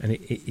 And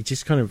it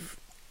just kind of...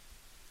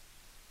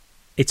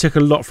 It took a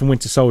lot from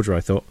Winter Soldier,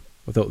 I thought.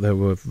 I thought there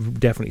were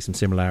definitely some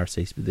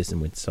similarities with this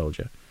and Winter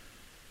Soldier.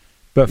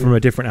 But from a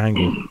different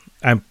angle.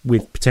 And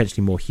with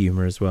potentially more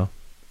humour as well.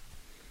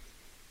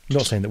 I'm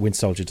not saying that Winter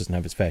Soldier doesn't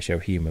have its fair share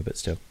of humour, but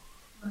still.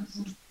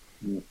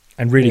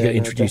 And really good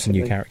introducing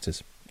new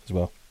characters as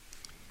well.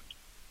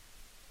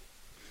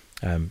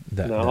 I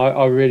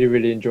really,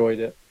 really enjoyed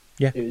it.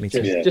 Yeah, it was me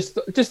too.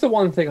 Just the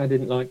one thing I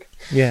didn't like.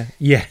 Yeah.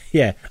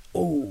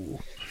 Oh.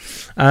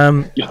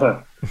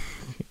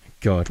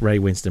 God, Ray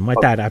Winston. My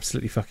dad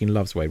absolutely fucking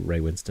loves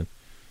Ray Winston.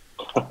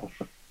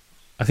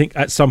 I think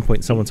at some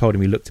point someone told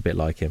him he looked a bit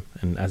like him,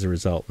 and as a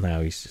result,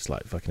 now he's just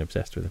like fucking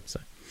obsessed with him. So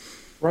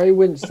Ray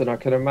Winston, I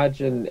can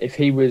imagine if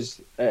he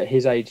was at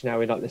his age now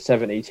in like the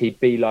 70s, he'd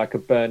be like a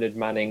Bernard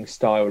Manning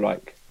style,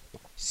 like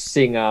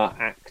singer,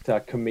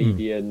 actor,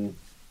 comedian,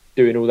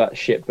 doing all that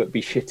shit, but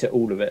be shit at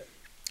all of it.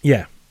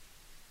 Yeah.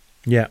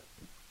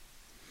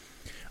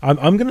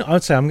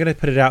 I'd say I'm gonna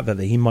put it out there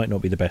that he might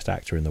not be the best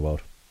actor in the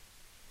world.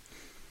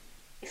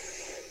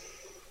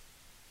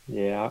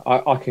 Yeah,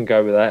 I can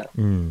go with that.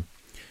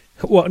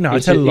 Well, no,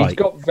 he's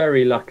got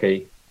very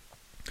lucky.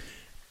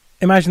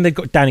 Imagine they've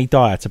got Danny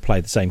Dyer to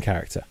play the same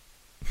character.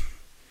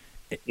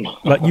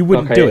 Like you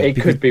wouldn't Okay, do it.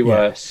 it could be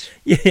worse.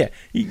 Yeah,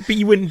 but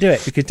you wouldn't do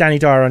it because Danny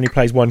Dyer only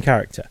plays one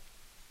character.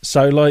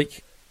 So,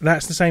 like,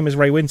 that's the same as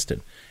Ray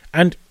Winston.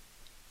 And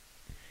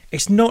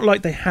it's not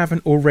like they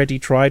haven't already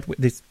tried.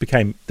 This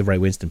became the Ray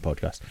Winston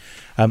podcast.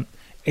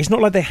 It's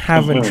not like they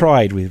haven't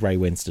tried with Ray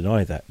Winston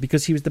either,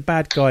 because he was the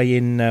bad guy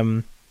in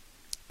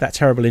that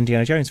terrible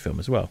Indiana Jones film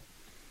as well.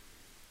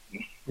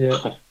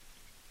 Yeah.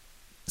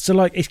 So,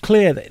 like, it's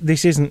clear that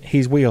this isn't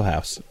his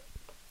wheelhouse.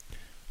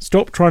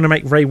 Stop trying to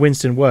make Ray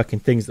Winston work in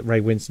things that Ray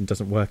Winston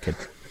doesn't work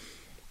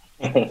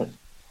in.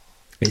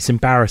 It's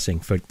embarrassing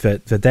for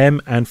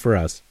them and for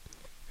us.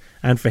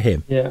 And for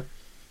him. Yeah.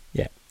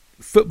 Yeah.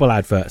 Football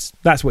adverts.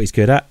 That's what he's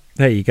good at.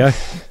 There you go.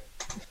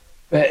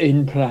 They're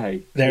in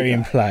play. They're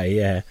in play,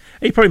 yeah.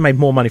 He probably made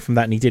more money from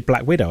that than he did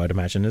Black Widow, I'd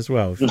imagine, as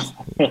well.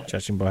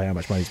 Judging by how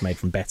much money he's made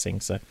from betting.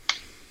 So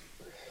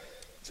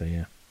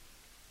yeah.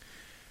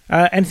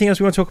 Anything else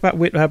we want to talk about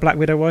Black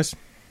Widow-wise?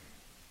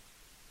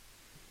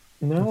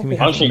 No,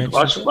 I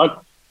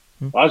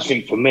just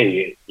think for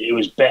me, it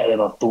was better than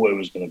I thought it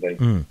was going to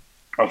be.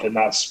 I think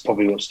that's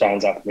probably what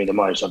stands out for me the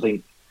most. I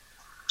think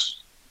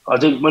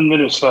when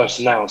it was first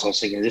announced, I was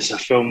thinking, is this a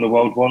film the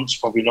world wants?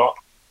 Probably not,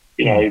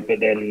 you know. But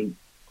then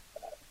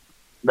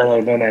they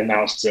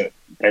announced that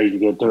they were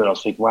going to do it. I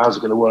was thinking, well, how's it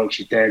going to work?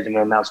 She's dead, and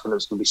the announcement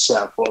was going to be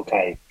set up.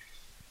 Okay,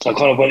 so I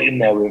kind of went in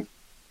there with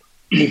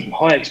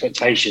high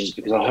expectations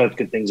because I heard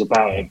good things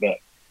about it, but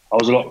I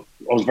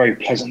was very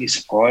pleasantly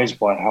surprised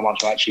by how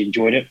much I actually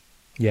enjoyed it.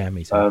 Yeah,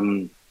 me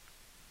too.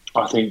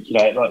 I think, you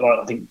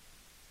know, I think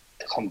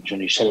I can't remember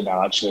when you said it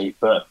now actually,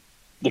 but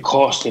the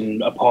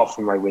casting, apart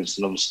from Ray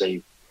Winston,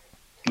 obviously,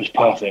 was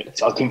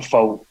perfect. I couldn't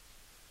fault,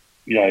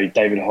 you know,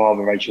 David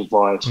Harbour, Rachel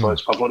Weisz.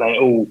 I thought they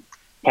all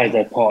played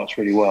their parts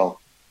really well,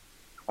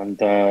 and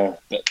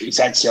it's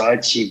actually, I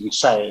actually would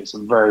say it's a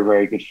very,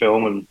 very good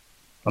film, and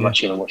I'm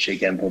actually going to watch it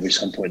again probably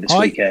some point this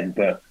weekend.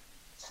 But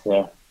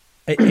yeah.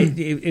 It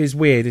is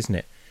weird, isn't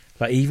it?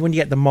 Like, even when you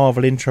get the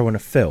Marvel intro in a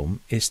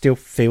film, it still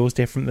feels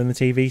different than the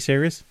TV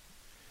series.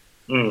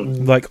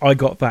 Like, I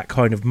got that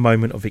kind of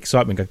moment of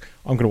excitement going,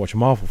 I'm going to watch a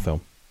Marvel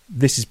film.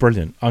 This is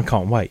brilliant. I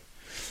can't wait.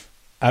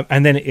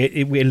 And then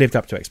it lived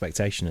up to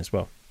expectation as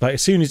well. Like,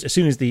 as soon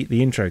as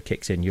the intro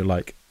kicks in, you're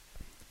like,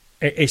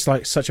 it's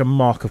like such a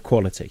mark of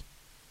quality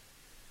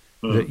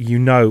that you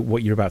know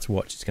what you're about to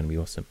watch is going to be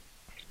awesome.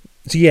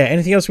 So yeah,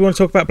 anything else we want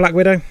to talk about Black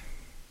Widow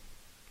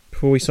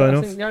before we sign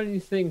off? I think the only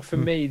thing for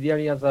me, the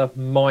only other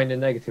minor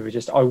negative is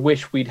just I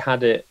wish we'd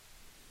had it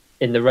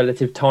in the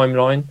relative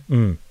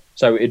timeline.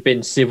 So it'd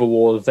been Civil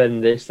War,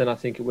 then this, then I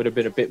think it would have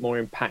been a bit more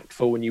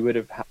impactful, and you would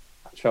have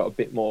felt a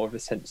bit more of a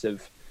sense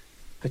of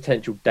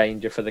potential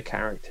danger for the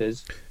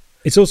characters.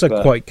 It's also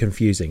quite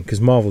confusing because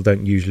Marvel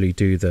don't usually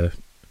do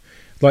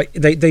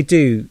they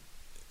do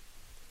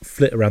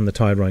flit around the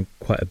timeline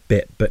quite a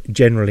bit, but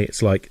generally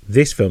it's like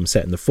this film's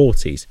set in the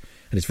 40s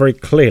and it's very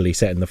clearly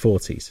set in the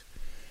 40s,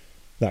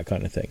 that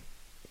kind of thing.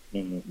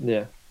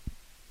 Yeah.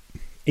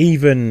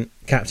 Even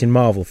Captain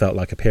Marvel felt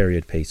like a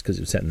period piece because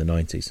it was set in the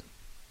 90s,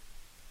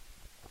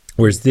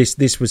 whereas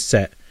this was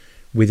set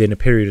within a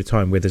period of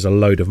time where there's a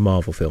load of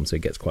Marvel films, so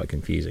it gets quite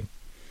confusing,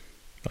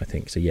 I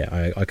think. So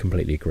yeah, I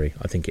completely agree.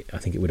 I think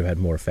it would have had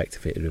more effect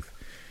if it would have,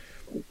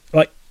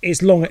 like,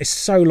 it's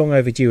so long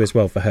overdue as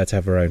well for her to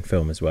have her own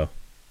film as well.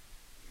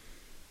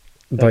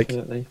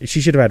 Definitely. Like, she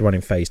should have had one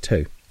in Phase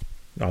 2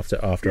 after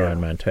Iron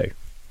Man 2,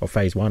 or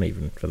Phase 1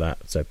 even for that.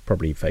 So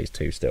probably Phase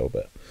 2 still,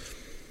 but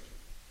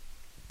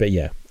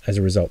yeah, as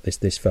a result,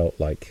 this felt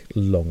like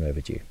long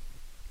overdue,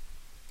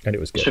 and it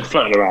was good. It's been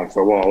floating around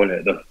for a while, isn't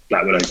it? The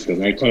Black Widow film.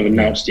 They kind of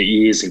announced it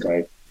years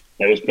ago.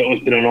 It's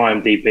been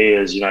on IMDb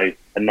as, you know,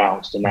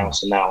 announced,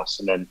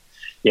 and then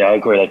yeah, I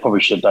agree. They probably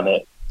should have done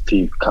it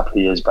a couple of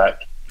years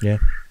back. Yeah,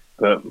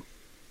 but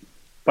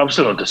I'm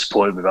still not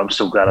disappointed with it. I'm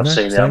still glad I've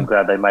seen it. I'm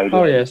glad they made it.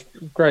 Oh yes,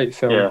 great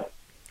film. Yeah,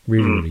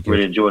 really good.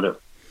 Really enjoyed it.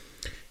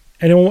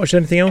 Anyone watched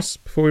anything else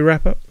before we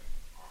wrap up?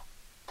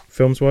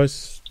 Films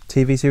wise,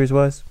 TV series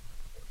wise?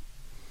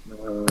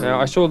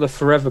 I saw the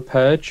Forever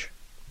Purge.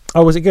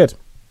 Oh, was it good?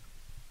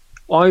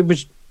 I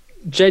was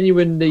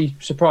genuinely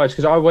surprised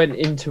because I went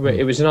into it.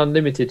 It was an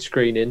unlimited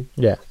screening.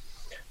 Yeah.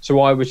 So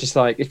I was just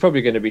like, it's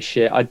probably going to be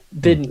shit. I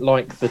didn't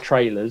like the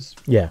trailers.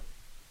 Yeah.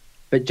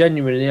 But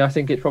genuinely, I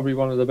think it's probably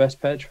one of the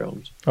best Purge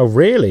films. Oh,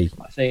 really?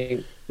 I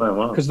think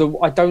wow. Because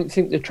I don't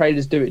think the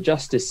trailers do it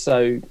justice.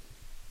 So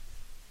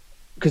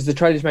because the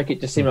trailers make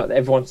it just seem like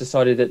everyone's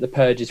decided that the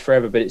Purge is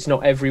forever, but it's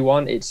not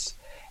everyone. It's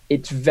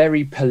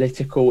very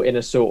political in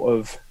a sort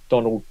of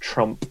Donald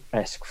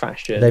Trump-esque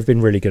fashion. They've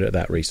been really good at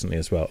that recently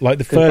as well. Like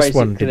the first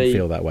one didn't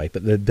feel that way,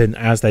 but then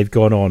as they've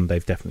gone on,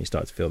 they've definitely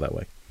started to feel that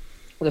way.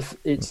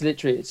 It's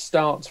literally, it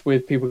starts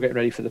with people getting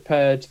ready for the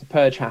Purge. The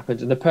Purge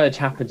happens, and the Purge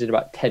happens in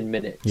about 10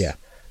 minutes. Yeah.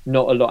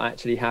 Not a lot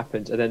actually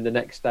happens. And then the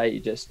next day,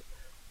 just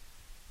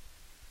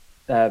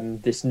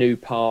this new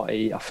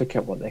party, I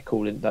forget what they're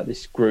calling, like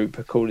this group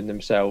are calling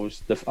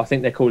themselves, I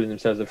think they're calling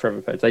themselves the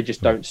Forever Purge. They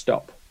just don't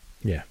stop.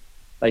 Yeah.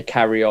 They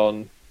carry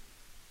on.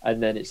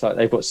 And then it's like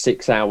they've got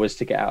 6 hours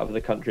to get out of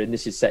the country. And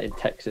this is set in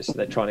Texas, so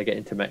they're trying to get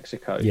into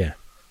Mexico. Yeah.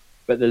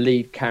 but the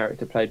lead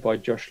character played by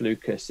Josh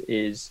Lucas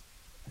is,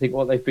 I think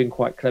what they've been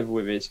quite clever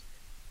with is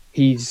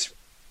he's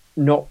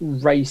not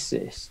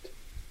racist,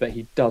 but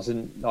he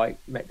doesn't like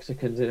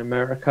Mexicans in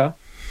America.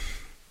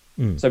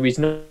 So he's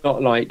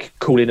not like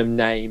calling them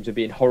names or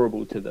being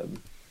horrible to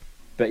them,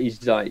 but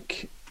he's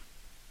like,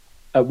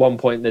 at one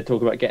point they're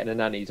talking about getting a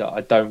nanny. He's like,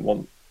 I don't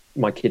want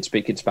my kid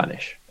speaking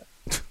Spanish.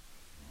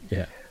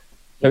 Yeah.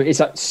 So it's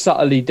like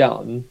subtly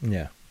done.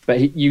 Yeah.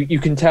 But you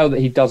can tell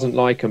that he doesn't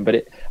like them.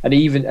 And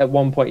even at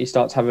one point he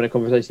starts having a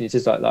conversation. He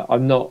says like,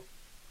 I'm not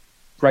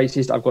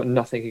racist. I've got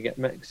nothing against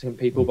Mexican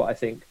people, but I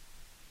think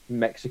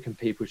Mexican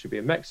people should be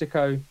in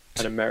Mexico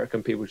and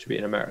American people should be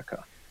in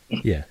America.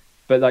 Yeah.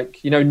 But like,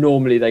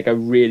 normally they go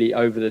really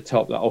over the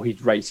top, like, oh, he's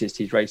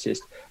racist.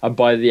 And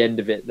by the end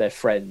of it, they're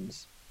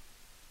friends.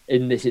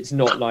 In this, it's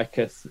not like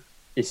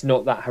it's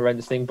not that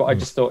horrendous thing, but I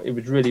just thought it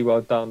was really well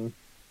done.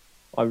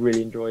 I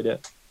really enjoyed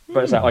it.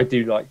 But it's like, I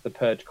do like the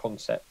Purge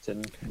concept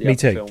and the Me other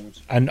too.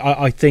 films. And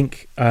I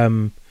think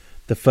the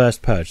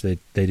first Purge, they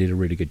did a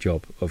really good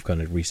job of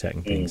kind of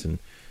resetting things, and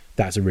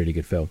that's a really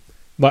good film.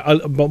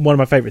 But one of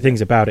my favourite things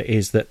about it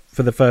is that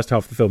for the first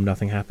half of the film,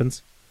 nothing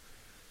happens.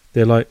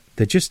 They're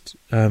just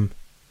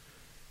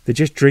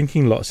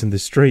drinking lots in the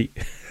street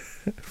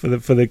for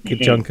the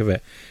chunk of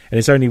it, and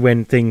it's only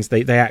when things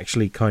they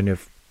actually kind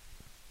of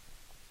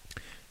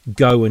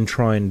go and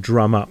try and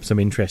drum up some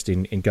interest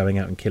in going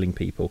out and killing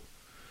people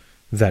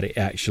that they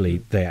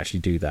actually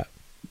do that.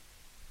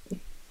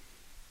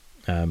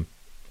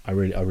 I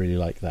really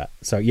like that.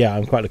 So yeah,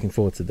 I'm quite looking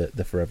forward to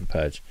the Forever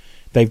Purge.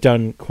 They've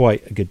done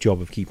quite a good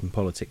job of keeping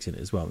politics in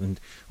it as well. And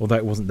although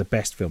it wasn't the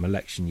best film,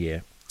 Election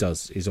Year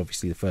is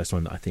obviously the first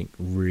one that I think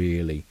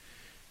really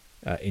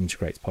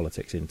integrates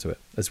politics into it,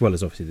 as well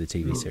as obviously the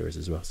TV series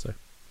as well. So,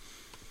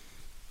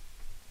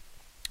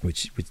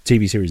 which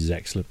TV series is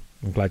excellent.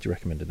 I'm glad you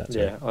recommended that.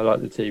 Yeah, I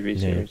like the TV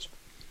series.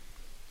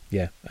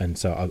 Yeah, and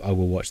so I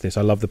will watch this.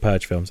 I love the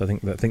Purge films. I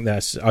think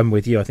that's. I'm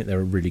with you. I think they're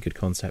a really good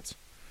concept.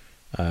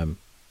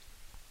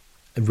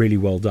 Really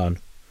well done.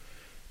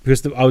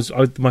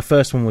 Because my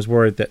first one was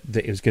worried that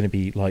it was going to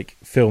be like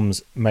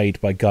films made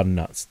by gun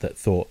nuts that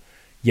thought,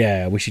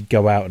 yeah, we should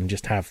go out and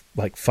just have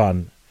like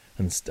fun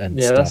and stuff.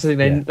 That's the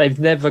thing. They've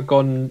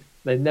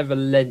never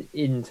lent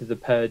into the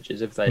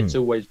purges, have they? It's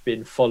always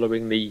been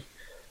following the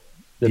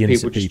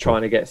people just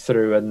trying to get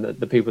through and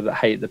the people that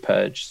hate the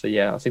purge. So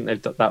yeah, I think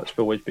that's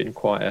always been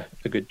quite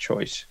a good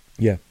choice.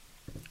 Yeah,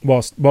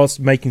 whilst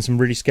making some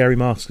really scary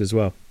masks as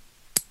well,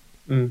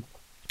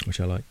 which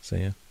I like. So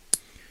yeah.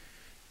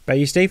 About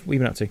you, Steve? What have you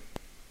been up to?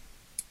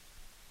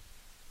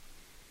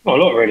 Not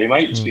a lot, really,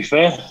 mate. To be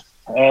fair,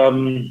 I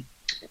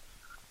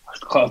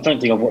don't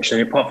think I've watched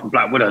any apart from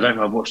Black Widow. I don't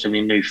think I've watched any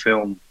new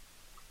film.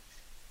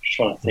 Just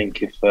trying to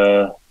think if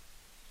no,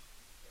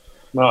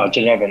 I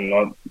just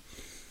haven't.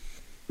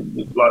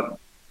 Like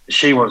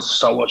she wants to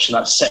start watching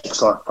that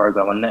Sex Life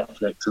program on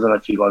Netflix. I don't know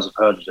if you guys have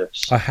heard of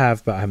this. I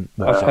have, but I haven't.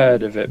 I've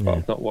heard of it, but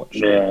I've not watched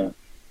it.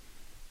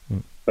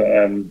 But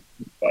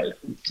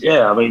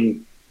yeah, I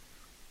mean.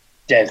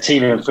 Yeah,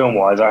 TV and film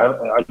wise,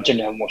 I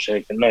genuinely haven't watched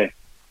anything new. If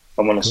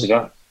I'm honest with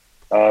you.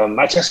 Actually,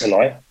 that's a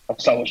lie. I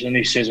started watching a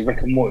new series of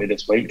Rick and Morty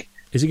this week.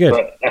 Is it good?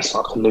 But that's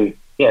like a new.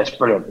 Yeah, it's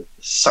brilliant.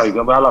 It's so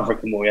good. But I love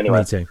Rick and Morty anyway.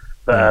 Me too.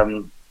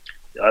 But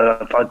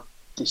I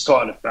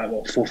started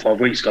about 4 or 5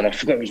 weeks ago. And I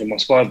forgot it was on my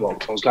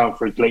Skybox. I was going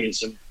through deleting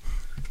some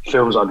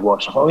films I'd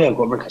watched. I thought, I've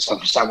got Rick. So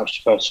I sat and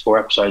watched the first 4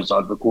 episodes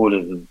I'd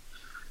recorded, and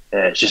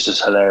yeah, it's just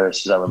as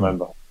hilarious as I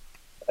remember.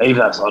 Even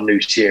though it's like a new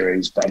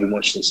series, but I've been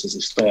watching it since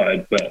it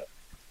started. But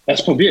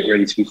that's probably it,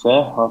 really, to be fair.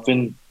 I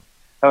haven't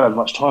had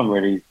much time,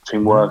 really,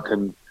 between work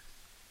and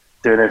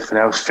doing everything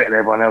else, fitting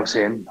everyone else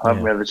in. I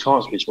haven't really had the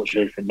chance to watch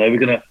anything.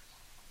 No,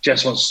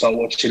 Jess wants to start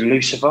watching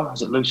Lucifer.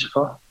 Is it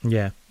Lucifer?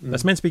 Yeah,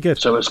 that's meant to be good.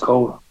 So it's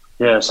cool.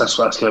 Yeah, so that's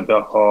going to be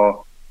like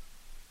our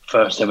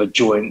first ever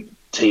joint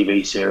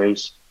TV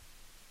series.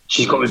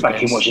 She's got me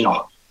back in watching.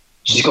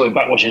 She's got me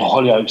back watching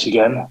Hollyoaks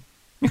again.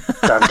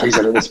 Damn, please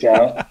let this get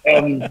out.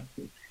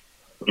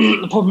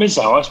 The problem is,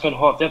 though, I spent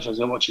half the episodes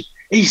watching.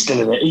 He's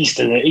still in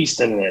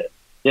it.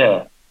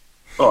 Yeah.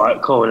 All right,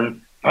 cool.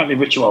 And apparently,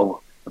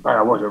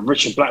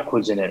 Richard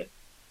Blackwood's in it.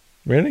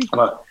 Really?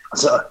 And I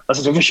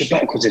said, Richard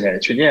Blackwood's in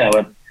it. She went,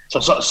 yeah. So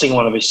I started singing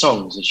one of his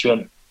songs, and she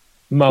went,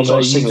 Mama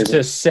used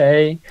to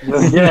say,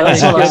 yeah,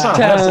 that's what I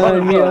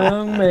sound.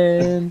 Young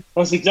man.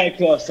 That's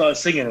exactly what I started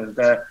singing. And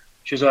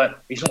she was like,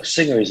 he's not a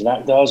singer, he's an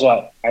actor. I was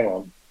like, hang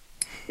on.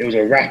 He was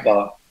a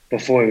rapper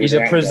before he was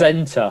He's a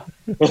presenter.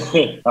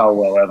 Oh,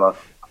 well, whatever.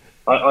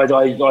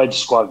 I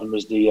described him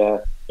as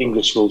the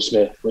English Will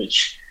Smith,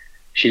 which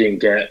she didn't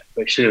get,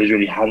 but she was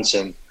really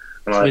handsome.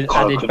 And with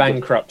added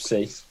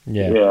bankruptcy.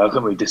 Yeah, I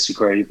couldn't really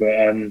disagree. But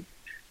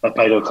I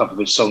played her a couple of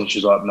his songs. She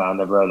was like, "No, I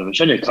never heard of him."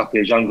 She's only a couple of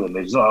years younger than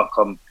me. It's not like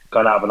I'm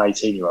going out of an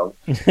 18-year-old.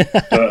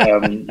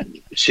 But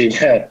she,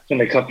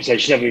 in a couple said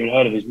she never even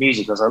heard of his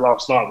music. I was like,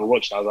 last night we were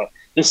watching. I was like,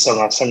 this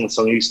song, I sang the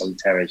song you sang,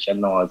 Terry. She had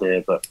no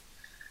idea, but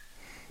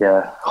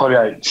yeah,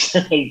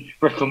 Hollyoaks,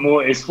 Rick and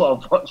Morty is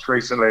what I've watched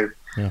recently.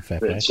 Yeah, fair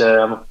which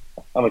play.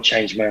 I'm a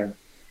changed man.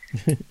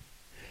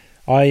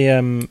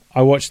 I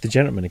watched The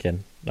Gentleman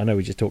again. I know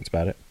we just talked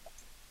about it.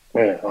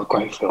 Yeah, a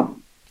great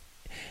film.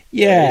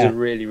 Yeah, It's a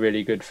really,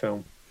 really good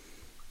film.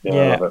 Yeah,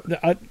 I love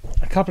it.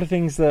 A couple of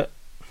things that,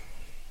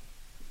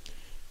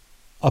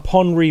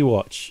 upon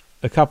rewatch,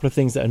 a couple of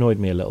things that annoyed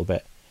me a little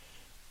bit.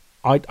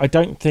 I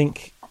don't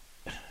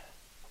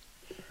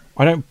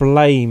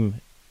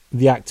blame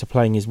the actor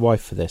playing his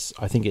wife for this.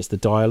 I think it's the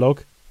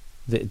dialogue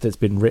that's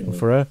been written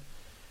for her.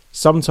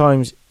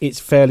 Sometimes it's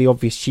fairly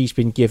obvious she's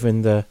been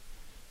given the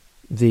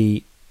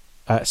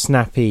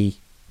snappy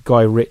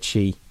Guy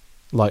Ritchie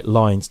like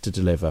lines to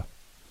deliver,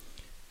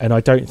 and I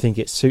don't think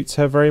it suits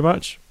her very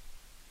much.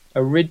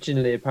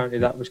 Originally, apparently,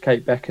 that was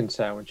Kate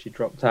Beckinsale, and she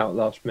dropped out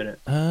last minute.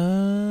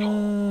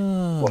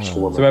 Watch the So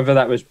woman. whether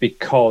that was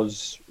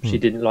because she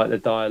didn't like the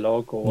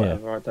dialogue or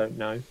whatever, I don't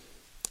know.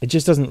 It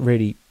just doesn't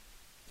really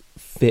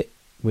fit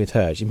with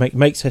her. She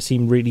makes her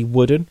seem really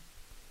wooden,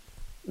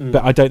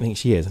 but I don't think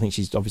she is. I think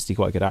she's obviously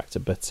quite a good actor,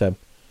 but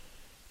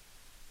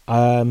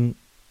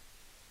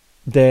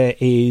there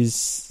is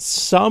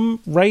some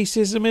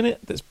racism in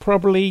it that's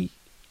probably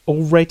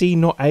already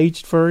not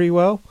aged very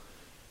well,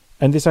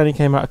 and this only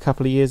came out a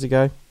couple of years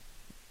ago.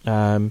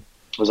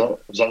 Was that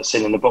the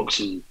scene in the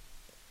boxing?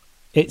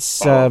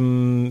 It's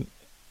Hugh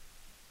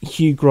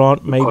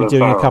Grant maybe Colin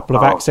doing Farrell. a couple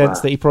of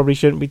accents that he probably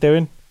shouldn't be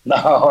doing. No,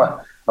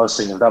 I was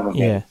thinking of that one.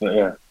 Yeah. But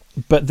yeah.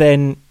 But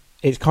then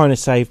it's kind of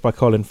saved by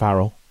Colin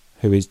Farrell,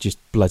 who is just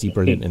bloody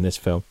brilliant in this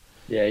film.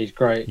 Yeah, he's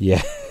great.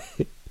 Yeah.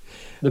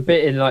 The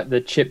bit in like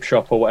the chip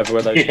shop or whatever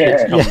where those Yeah.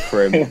 kids come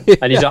from, and he's like,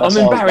 That's "I'm what I was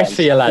embarrassed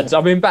for you, lads.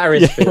 I'm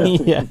embarrassed for you."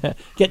 Yeah.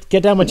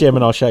 Get down my gym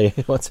and I'll show you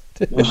what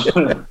to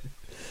do.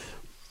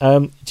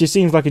 Just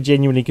seems like a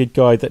genuinely good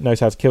guy that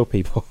knows how to kill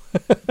people.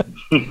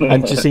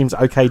 And just seems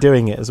okay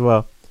doing it as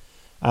well.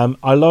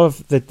 I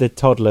love the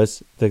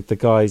toddlers, the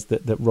guys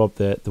that rob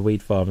the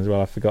weed farm as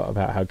well. I forgot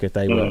about how good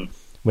they were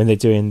when they're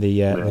doing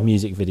the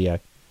music video.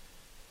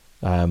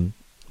 Thought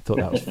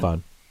that was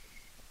fun.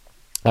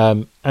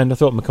 And I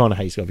thought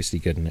McConaughey's obviously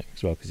good in it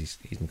as well because he's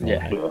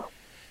McConaughey.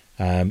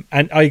 Yeah.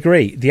 And I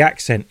agree, the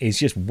accent is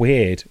just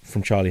weird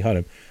from Charlie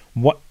Hunnam.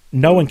 What?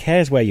 No one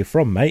cares where you're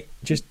from, mate.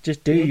 Just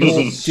do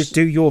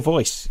your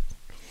voice.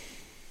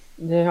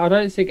 Yeah, I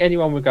don't think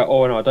anyone would go,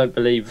 "Oh no, I don't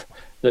believe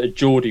that a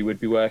Geordie would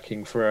be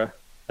working for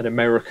an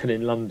American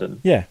in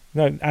London." Yeah,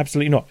 no,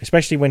 absolutely not.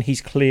 Especially when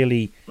he's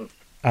clearly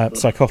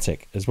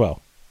psychotic as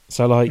well.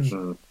 So, like,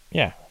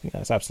 yeah, I think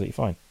that's absolutely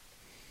fine.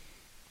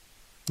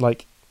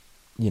 Like,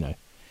 you know.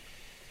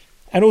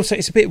 And also,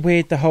 it's a bit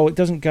weird, it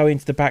doesn't go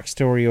into the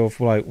backstory of,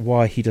 like,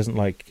 why he doesn't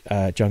like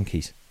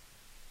junkies.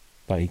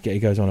 Like, he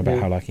goes on about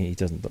how, like, he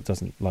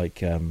doesn't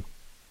like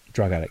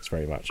drug addicts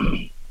very much.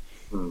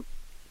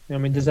 I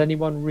mean, does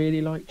anyone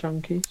really like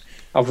junkies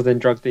other than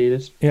drug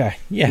dealers? Yeah,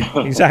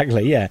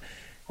 exactly, yeah.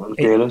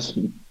 Dealers.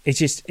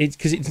 It's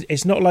because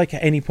it's not like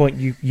at any point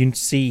you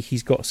see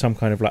he's got some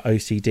kind of like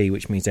OCD,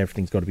 which means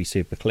everything's got to be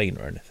super clean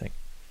or anything.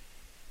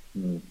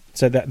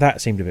 So that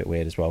seemed a bit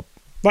weird as well.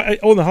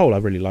 But on the whole, I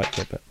really liked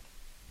it. But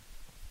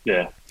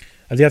Yeah.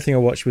 and the other thing I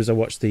watched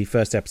the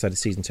first episode of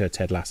season 2 of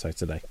Ted Lasso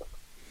today.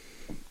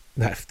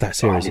 That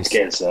series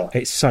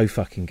it's so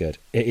fucking good.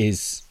 It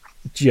is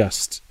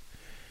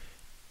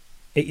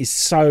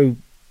so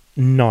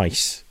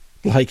nice.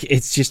 Like,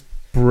 it's just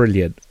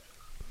brilliant.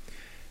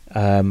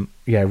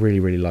 Yeah, really,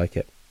 really like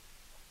it.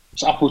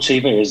 It's Apple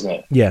TV, isn't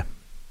it? Yeah.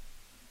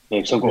 Yeah,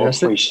 because I've got a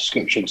free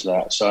subscription to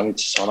that, so I need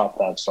to sign up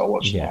there and start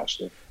watching it,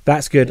 actually.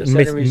 That's good. It's the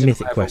only reason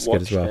Mythic I haven't Quest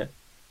good as well.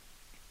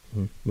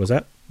 watched Was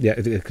that? Yeah,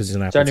 because it's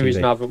an Apple It's the only TV.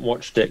 reason I haven't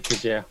watched it,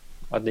 because,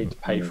 I'd need to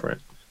pay for it.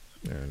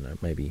 I don't know,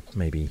 maybe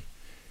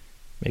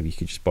you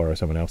could just borrow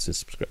someone else's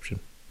subscription.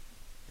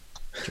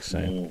 Just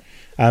saying.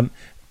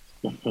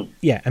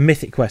 Yeah, and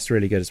Mythic Quest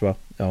really good as well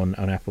on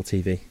Apple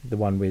TV. The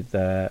one with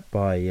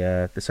by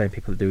the same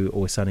people that do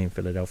Always Sunny in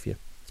Philadelphia.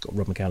 It's got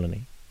Rob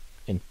McElhenney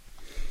in.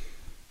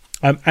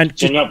 And Any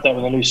update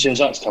when the new series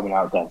that's coming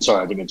out then?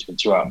 Sorry, I didn't mean to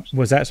interrupt.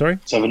 was that, sorry?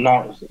 So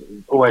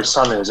Always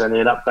Sunny, is there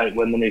any update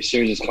when the new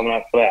series is coming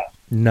out for that?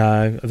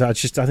 No, I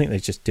think they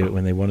just do it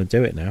when they want to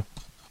do it now.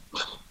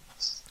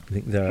 I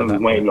think I've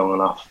been waiting long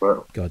enough for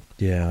it. God,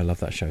 yeah, I love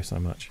that show so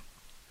much.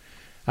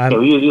 No,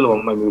 you're the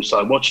one that made me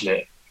start watching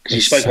it because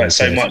you spoke about it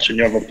so good. much on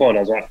your other pod. I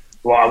was like,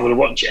 "Well, I'm going to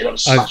watch it." And I've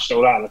smashed it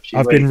all out in a few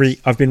I've weeks.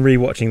 been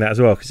rewatching that as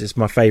well because it's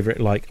my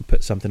favourite. Like,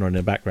 put something on in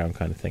the background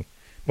kind of thing.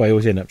 But I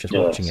always end up just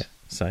watching it.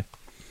 So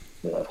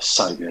Yeah,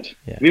 so good.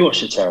 Yeah. Have you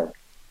watched it, Terry?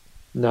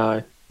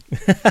 No. You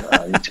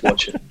need to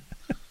watch it.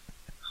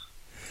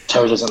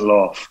 Terry doesn't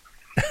laugh.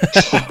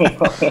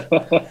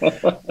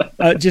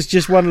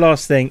 Just one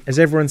last thing. Has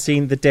everyone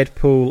seen the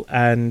Deadpool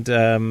and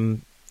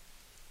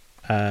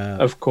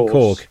Of course.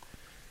 Korg?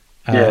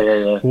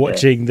 Yeah.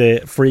 Watching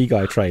the Free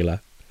Guy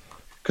trailer.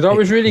 Because I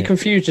was really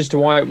confused as to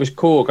why it was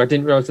Korg. I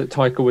didn't realise that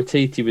Taika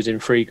Waititi was in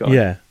Free Guy.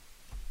 Yeah.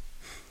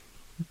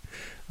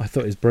 I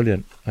thought it was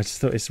brilliant. I just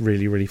thought it's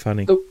really, really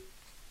funny.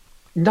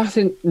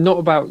 Nothing, not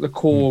about the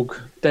Korg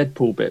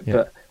Deadpool bit,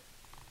 but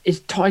is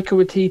Taika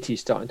Waititi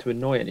starting to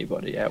annoy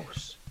anybody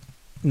else?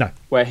 No.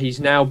 Where he's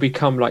now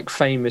become like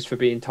famous for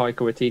being Taika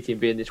Waititi and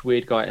being this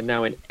weird guy, and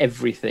now in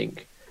everything,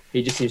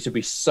 he just seems to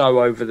be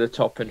so over the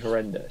top and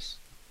horrendous.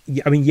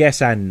 Yeah, I mean,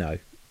 yes and no.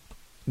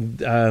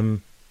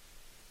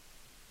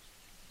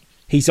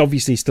 He's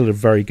obviously still a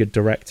very good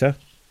director.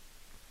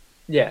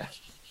 Yeah.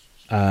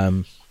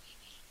 And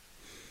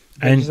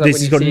Just like this when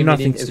has you got see him in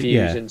nothing to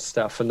interviews and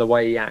stuff, and the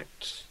way he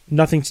acts.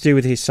 nothing to do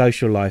with his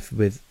social life,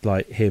 with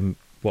like him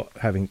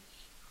having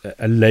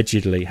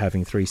allegedly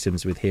having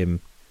threesomes with him,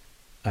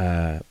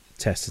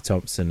 Tessa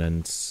Thompson,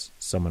 and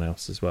someone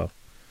else as well.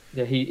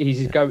 Yeah,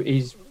 he's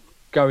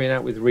going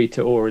out with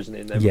Rita Ora, isn't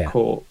he? And they were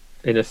caught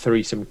in a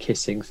threesome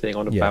kissing thing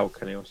on a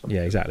balcony or something.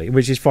 Yeah, exactly.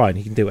 Which is fine.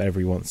 He can do whatever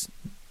he wants.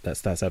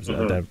 That's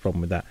absolutely I don't have a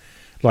problem with that.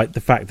 Like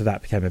the fact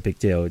that became a big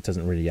deal, it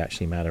doesn't really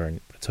actually matter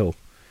at all.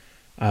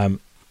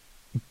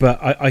 But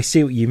I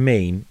see what you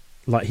mean.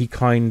 Like he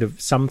kind of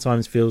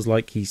sometimes feels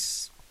like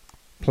he's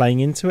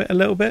playing into it a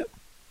little bit.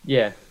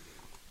 Yeah.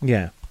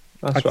 Yeah.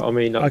 That's what I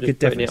mean. I could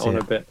definitely putting it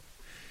on a bit.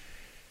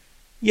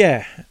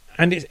 Yeah.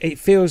 And it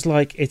feels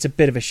like it's a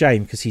bit of a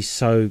shame because he's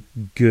so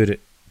good at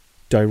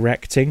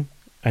directing,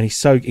 and he's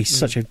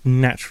such a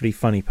naturally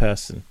funny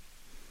person.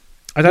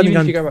 I don't Even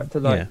think if you go back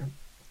to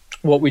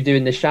What We Do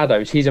in the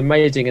Shadows, he's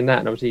amazing in that,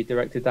 and obviously he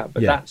directed that.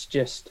 But that's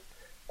just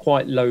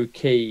quite low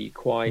key,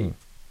 quite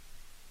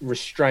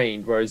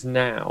restrained. Whereas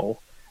now,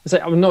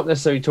 I'm not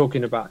necessarily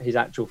talking about his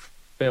actual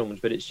films,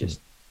 but it's just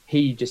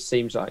he just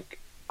seems like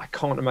I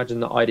can't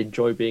imagine that I'd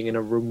enjoy being in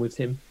a room with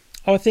him.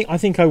 Oh, I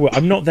think I will.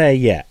 I'm not there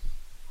yet.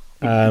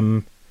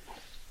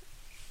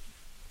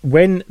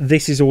 When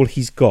this is all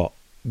he's got,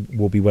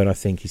 will be when I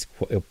think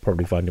he'll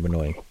probably find him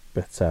annoying.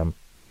 But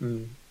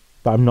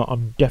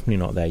I'm definitely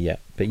not there yet.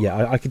 But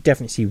yeah, I could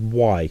definitely see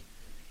why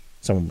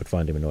someone would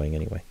find him annoying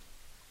anyway.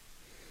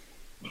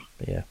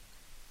 But yeah,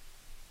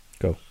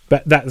 cool.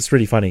 But that's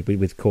really funny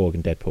with Korg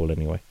and Deadpool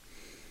anyway.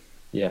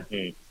 Yeah.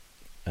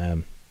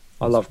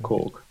 I love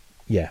Korg.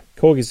 Yeah,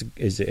 Korg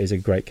is a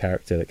great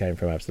character that came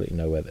from absolutely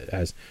nowhere, that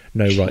has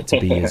no right to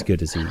be as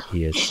good as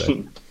he is.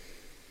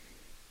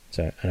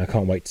 So, and I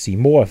can't wait to see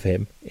more of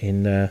him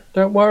in.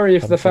 Don't worry,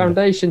 if the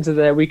foundations are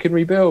there, we can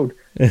rebuild.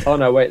 Oh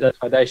no, wait, the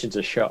foundations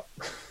are shut.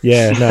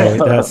 Yeah,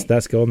 no,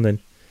 that's gone then.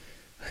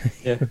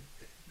 Yeah.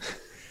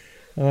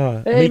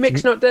 Oh, hey,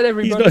 Mick's not dead,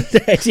 everybody. He's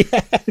not dead.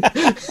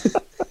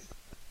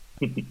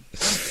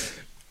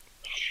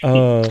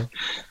 Yeah.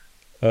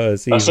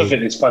 That's I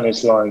think his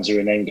funniest lines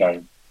are in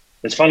Endgame.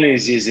 As funny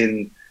as he is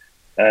in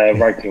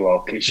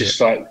Ragnarok, it's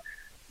just like,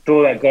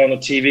 throw that guy on the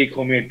TV,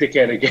 call me a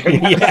dickhead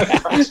again.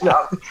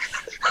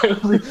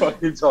 Every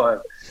fucking time.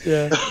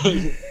 Yeah.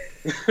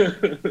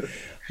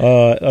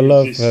 I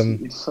love.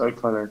 It's so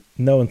funny.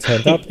 No one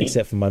turned up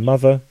except for my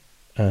mother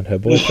and her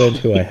boyfriend,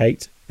 who I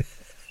hate.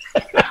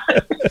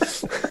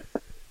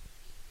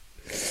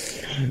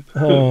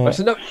 I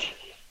said, no,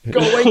 go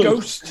away,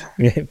 ghost.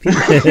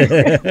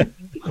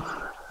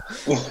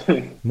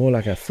 More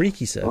like a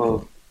freaky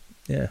circle.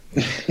 Yeah.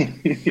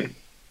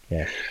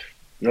 Yeah.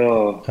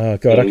 Oh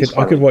God,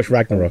 I could watch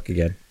Ragnarok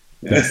again.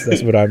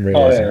 That's what I'm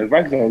realizing. Oh yeah,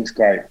 Ragnarok's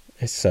great.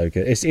 It's so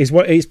good.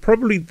 It's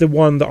probably the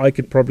one that I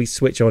could probably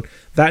switch on.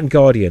 That and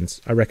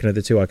Guardians, I reckon, are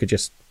the two I could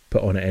just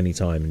put on at any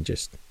time and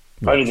just.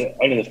 Only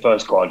the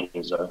first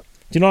Guardians though. Do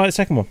you not like the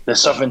second one?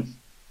 There's something.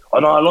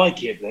 I know I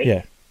like it, but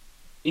yeah.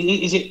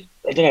 Is it?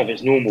 I don't know if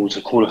it's normal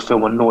to call a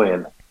film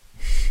annoying,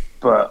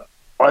 but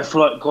I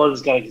feel like Guardians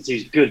of the Galaxy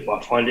is good, but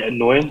I find it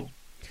annoying.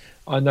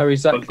 I know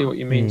exactly what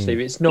you mean, Steve.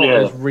 It's not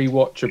as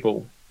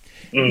rewatchable.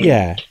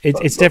 Yeah,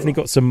 it's definitely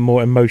got some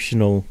more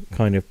emotional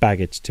kind of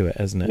baggage to it,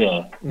 hasn't it?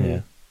 Yeah.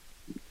 Yeah.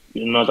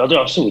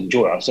 I still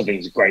enjoy it. I still think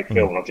it's a great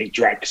film. I think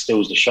Drax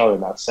steals the show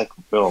in that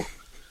second film.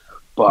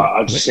 But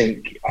I just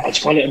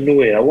find it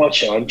annoying. I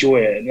watch it, I enjoy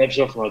it, and every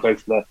so often I go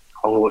for I'm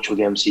going to watch all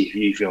the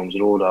MCU films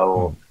in order,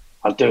 or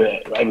I do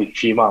it every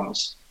few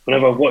months.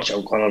 Whenever I watch it,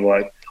 I'm kind of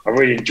like, I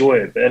really enjoy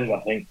it, but then I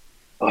think,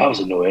 oh, that was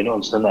annoying,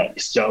 on to the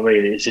next. Do you know what I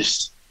mean? It's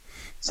just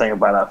something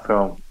about that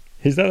film.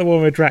 Is that the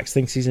one where Drax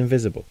thinks he's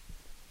invisible?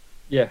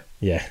 Yeah.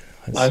 Yeah.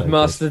 I've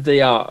mastered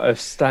the art of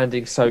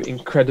standing so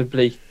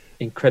incredibly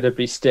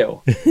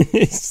still.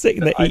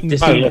 Sitting there eating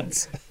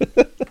donuts.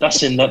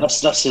 That's in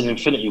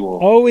Infinity War.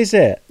 Oh, is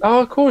it?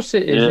 Oh, of course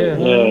it is. Yeah.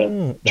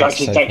 Oh, Drax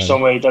is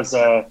somewhere he does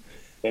the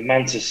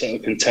Mantis sort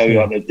of can tell you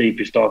like the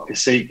deepest,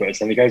 darkest secrets,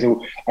 and he goes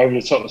all over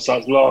the top and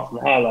starts laughing.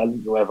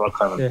 Whatever, I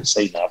can't remember the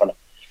scene now.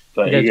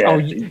 But he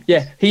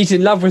goes, he's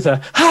in love with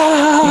her.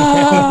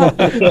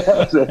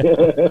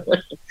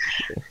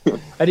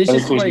 And it's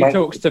just the way he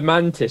talks to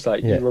Mantis,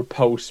 like, you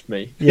repulse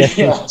me. Yeah,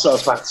 that's what I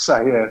was about to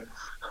say,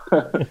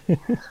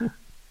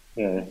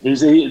 yeah.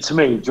 To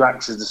me,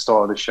 Drax is the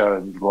star of the show,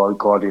 and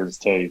Guardians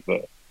too,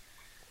 but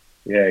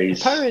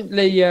he's...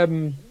 Apparently,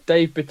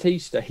 Dave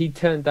Bautista, he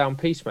turned down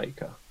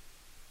Peacemaker.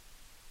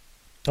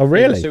 Oh,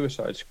 really?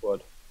 Suicide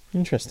Squad.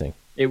 Interesting.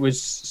 It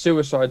was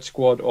Suicide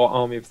Squad or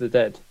Army of the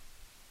Dead.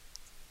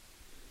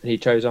 And he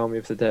chose Army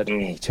of the Dead.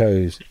 He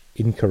chose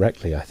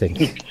incorrectly, I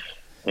think.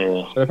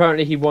 Yeah. But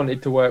apparently he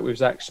wanted to work with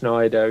Zack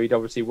Snyder. He'd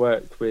obviously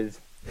worked with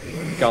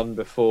gun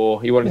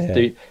before. He wanted to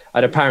do,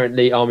 and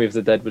apparently Army of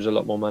the Dead was a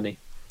lot more money.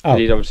 Oh.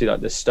 He's obviously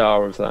like the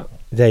star of that.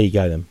 There you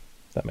go then.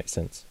 That makes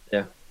sense.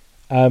 Yeah.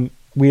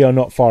 We are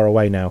not far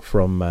away now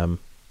from oh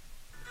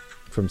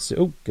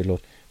good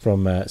lord,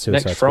 from Suicide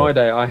Next Squad.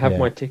 Friday, I have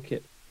my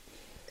ticket.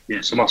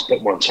 Yes, I must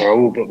book one. So I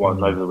will book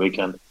one over the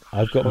weekend.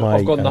 I've got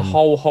I've gone the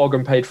whole hog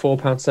and paid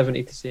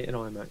 £4.70 to see it in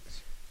IMAX.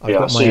 I've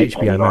got my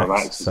HBO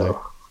Max, so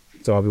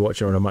I'll be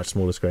watching it on a much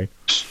smaller screen.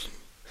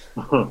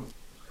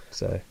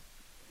 So,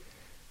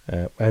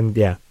 and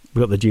yeah,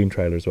 we've got the Dune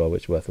trailer as well,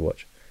 which is worth a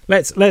watch.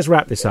 Let's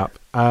wrap this up.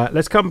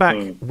 Let's come back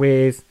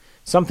with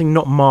something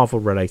not Marvel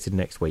related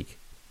next week,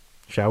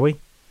 shall we?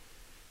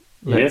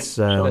 Let's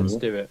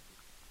do it.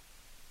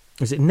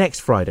 Is it next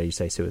Friday? You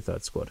say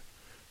Suicide Squad.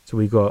 So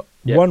we've got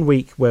 1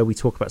 week where we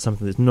talk about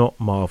something that's not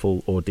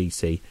Marvel or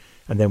DC,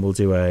 and then we'll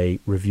do a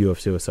review of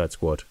Suicide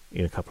Squad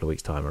in a couple of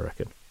weeks' time, I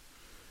reckon.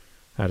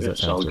 How does that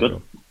sound? Sounds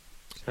good.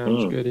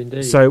 Sounds good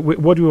indeed. So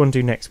what do we want to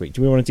do next week?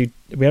 Do we want to do?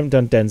 We haven't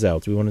done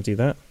Denzel. Do we want to do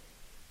that?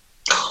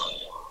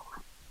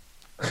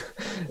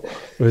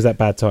 Or is that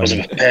bad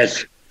timing?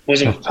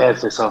 Wasn't prepared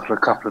for this after a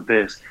couple of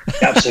beers.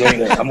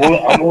 Absolutely, I'm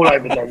all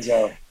over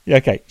Denzel. Yeah,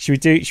 okay.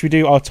 Should we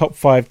do our top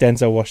 5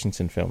 Denzel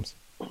Washington films?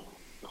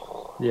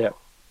 Yeah.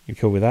 You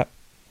cool with that?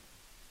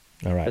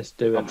 All right. Let's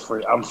do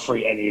it. I'm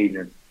free any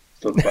evening.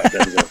 Talk about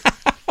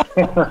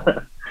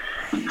Denzel.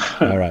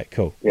 All right,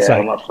 cool. Yeah, so,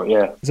 I'm up for it,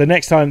 yeah. So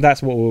next time,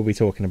 that's what we'll be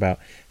talking about.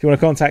 If you want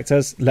to contact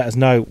us, let us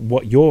know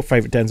what your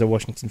favourite Denzel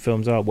Washington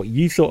films are, what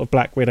you thought of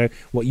Black Widow,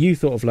 what you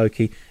thought of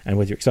Loki, and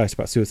whether you're excited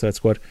about Suicide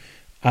Squad.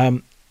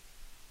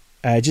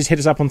 Just hit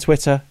us up on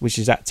Twitter, which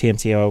is at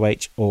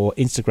TMTOOH, or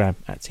Instagram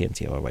at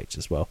TMTOOH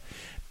as well.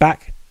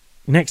 Back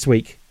next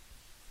week,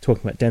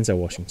 talking about Denzel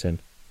Washington.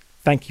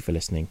 Thank you for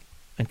listening,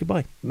 and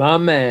goodbye. My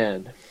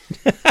man.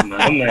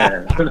 My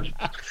man.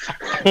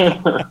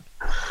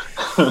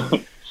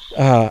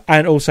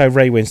 And also,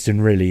 Ray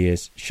Winston really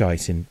is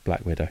shite in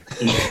Black Widow.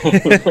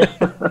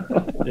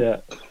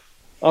 Yeah.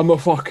 I'm a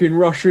fucking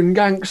Russian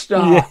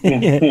gangster.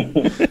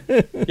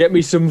 Yeah. Get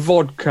me some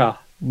vodka.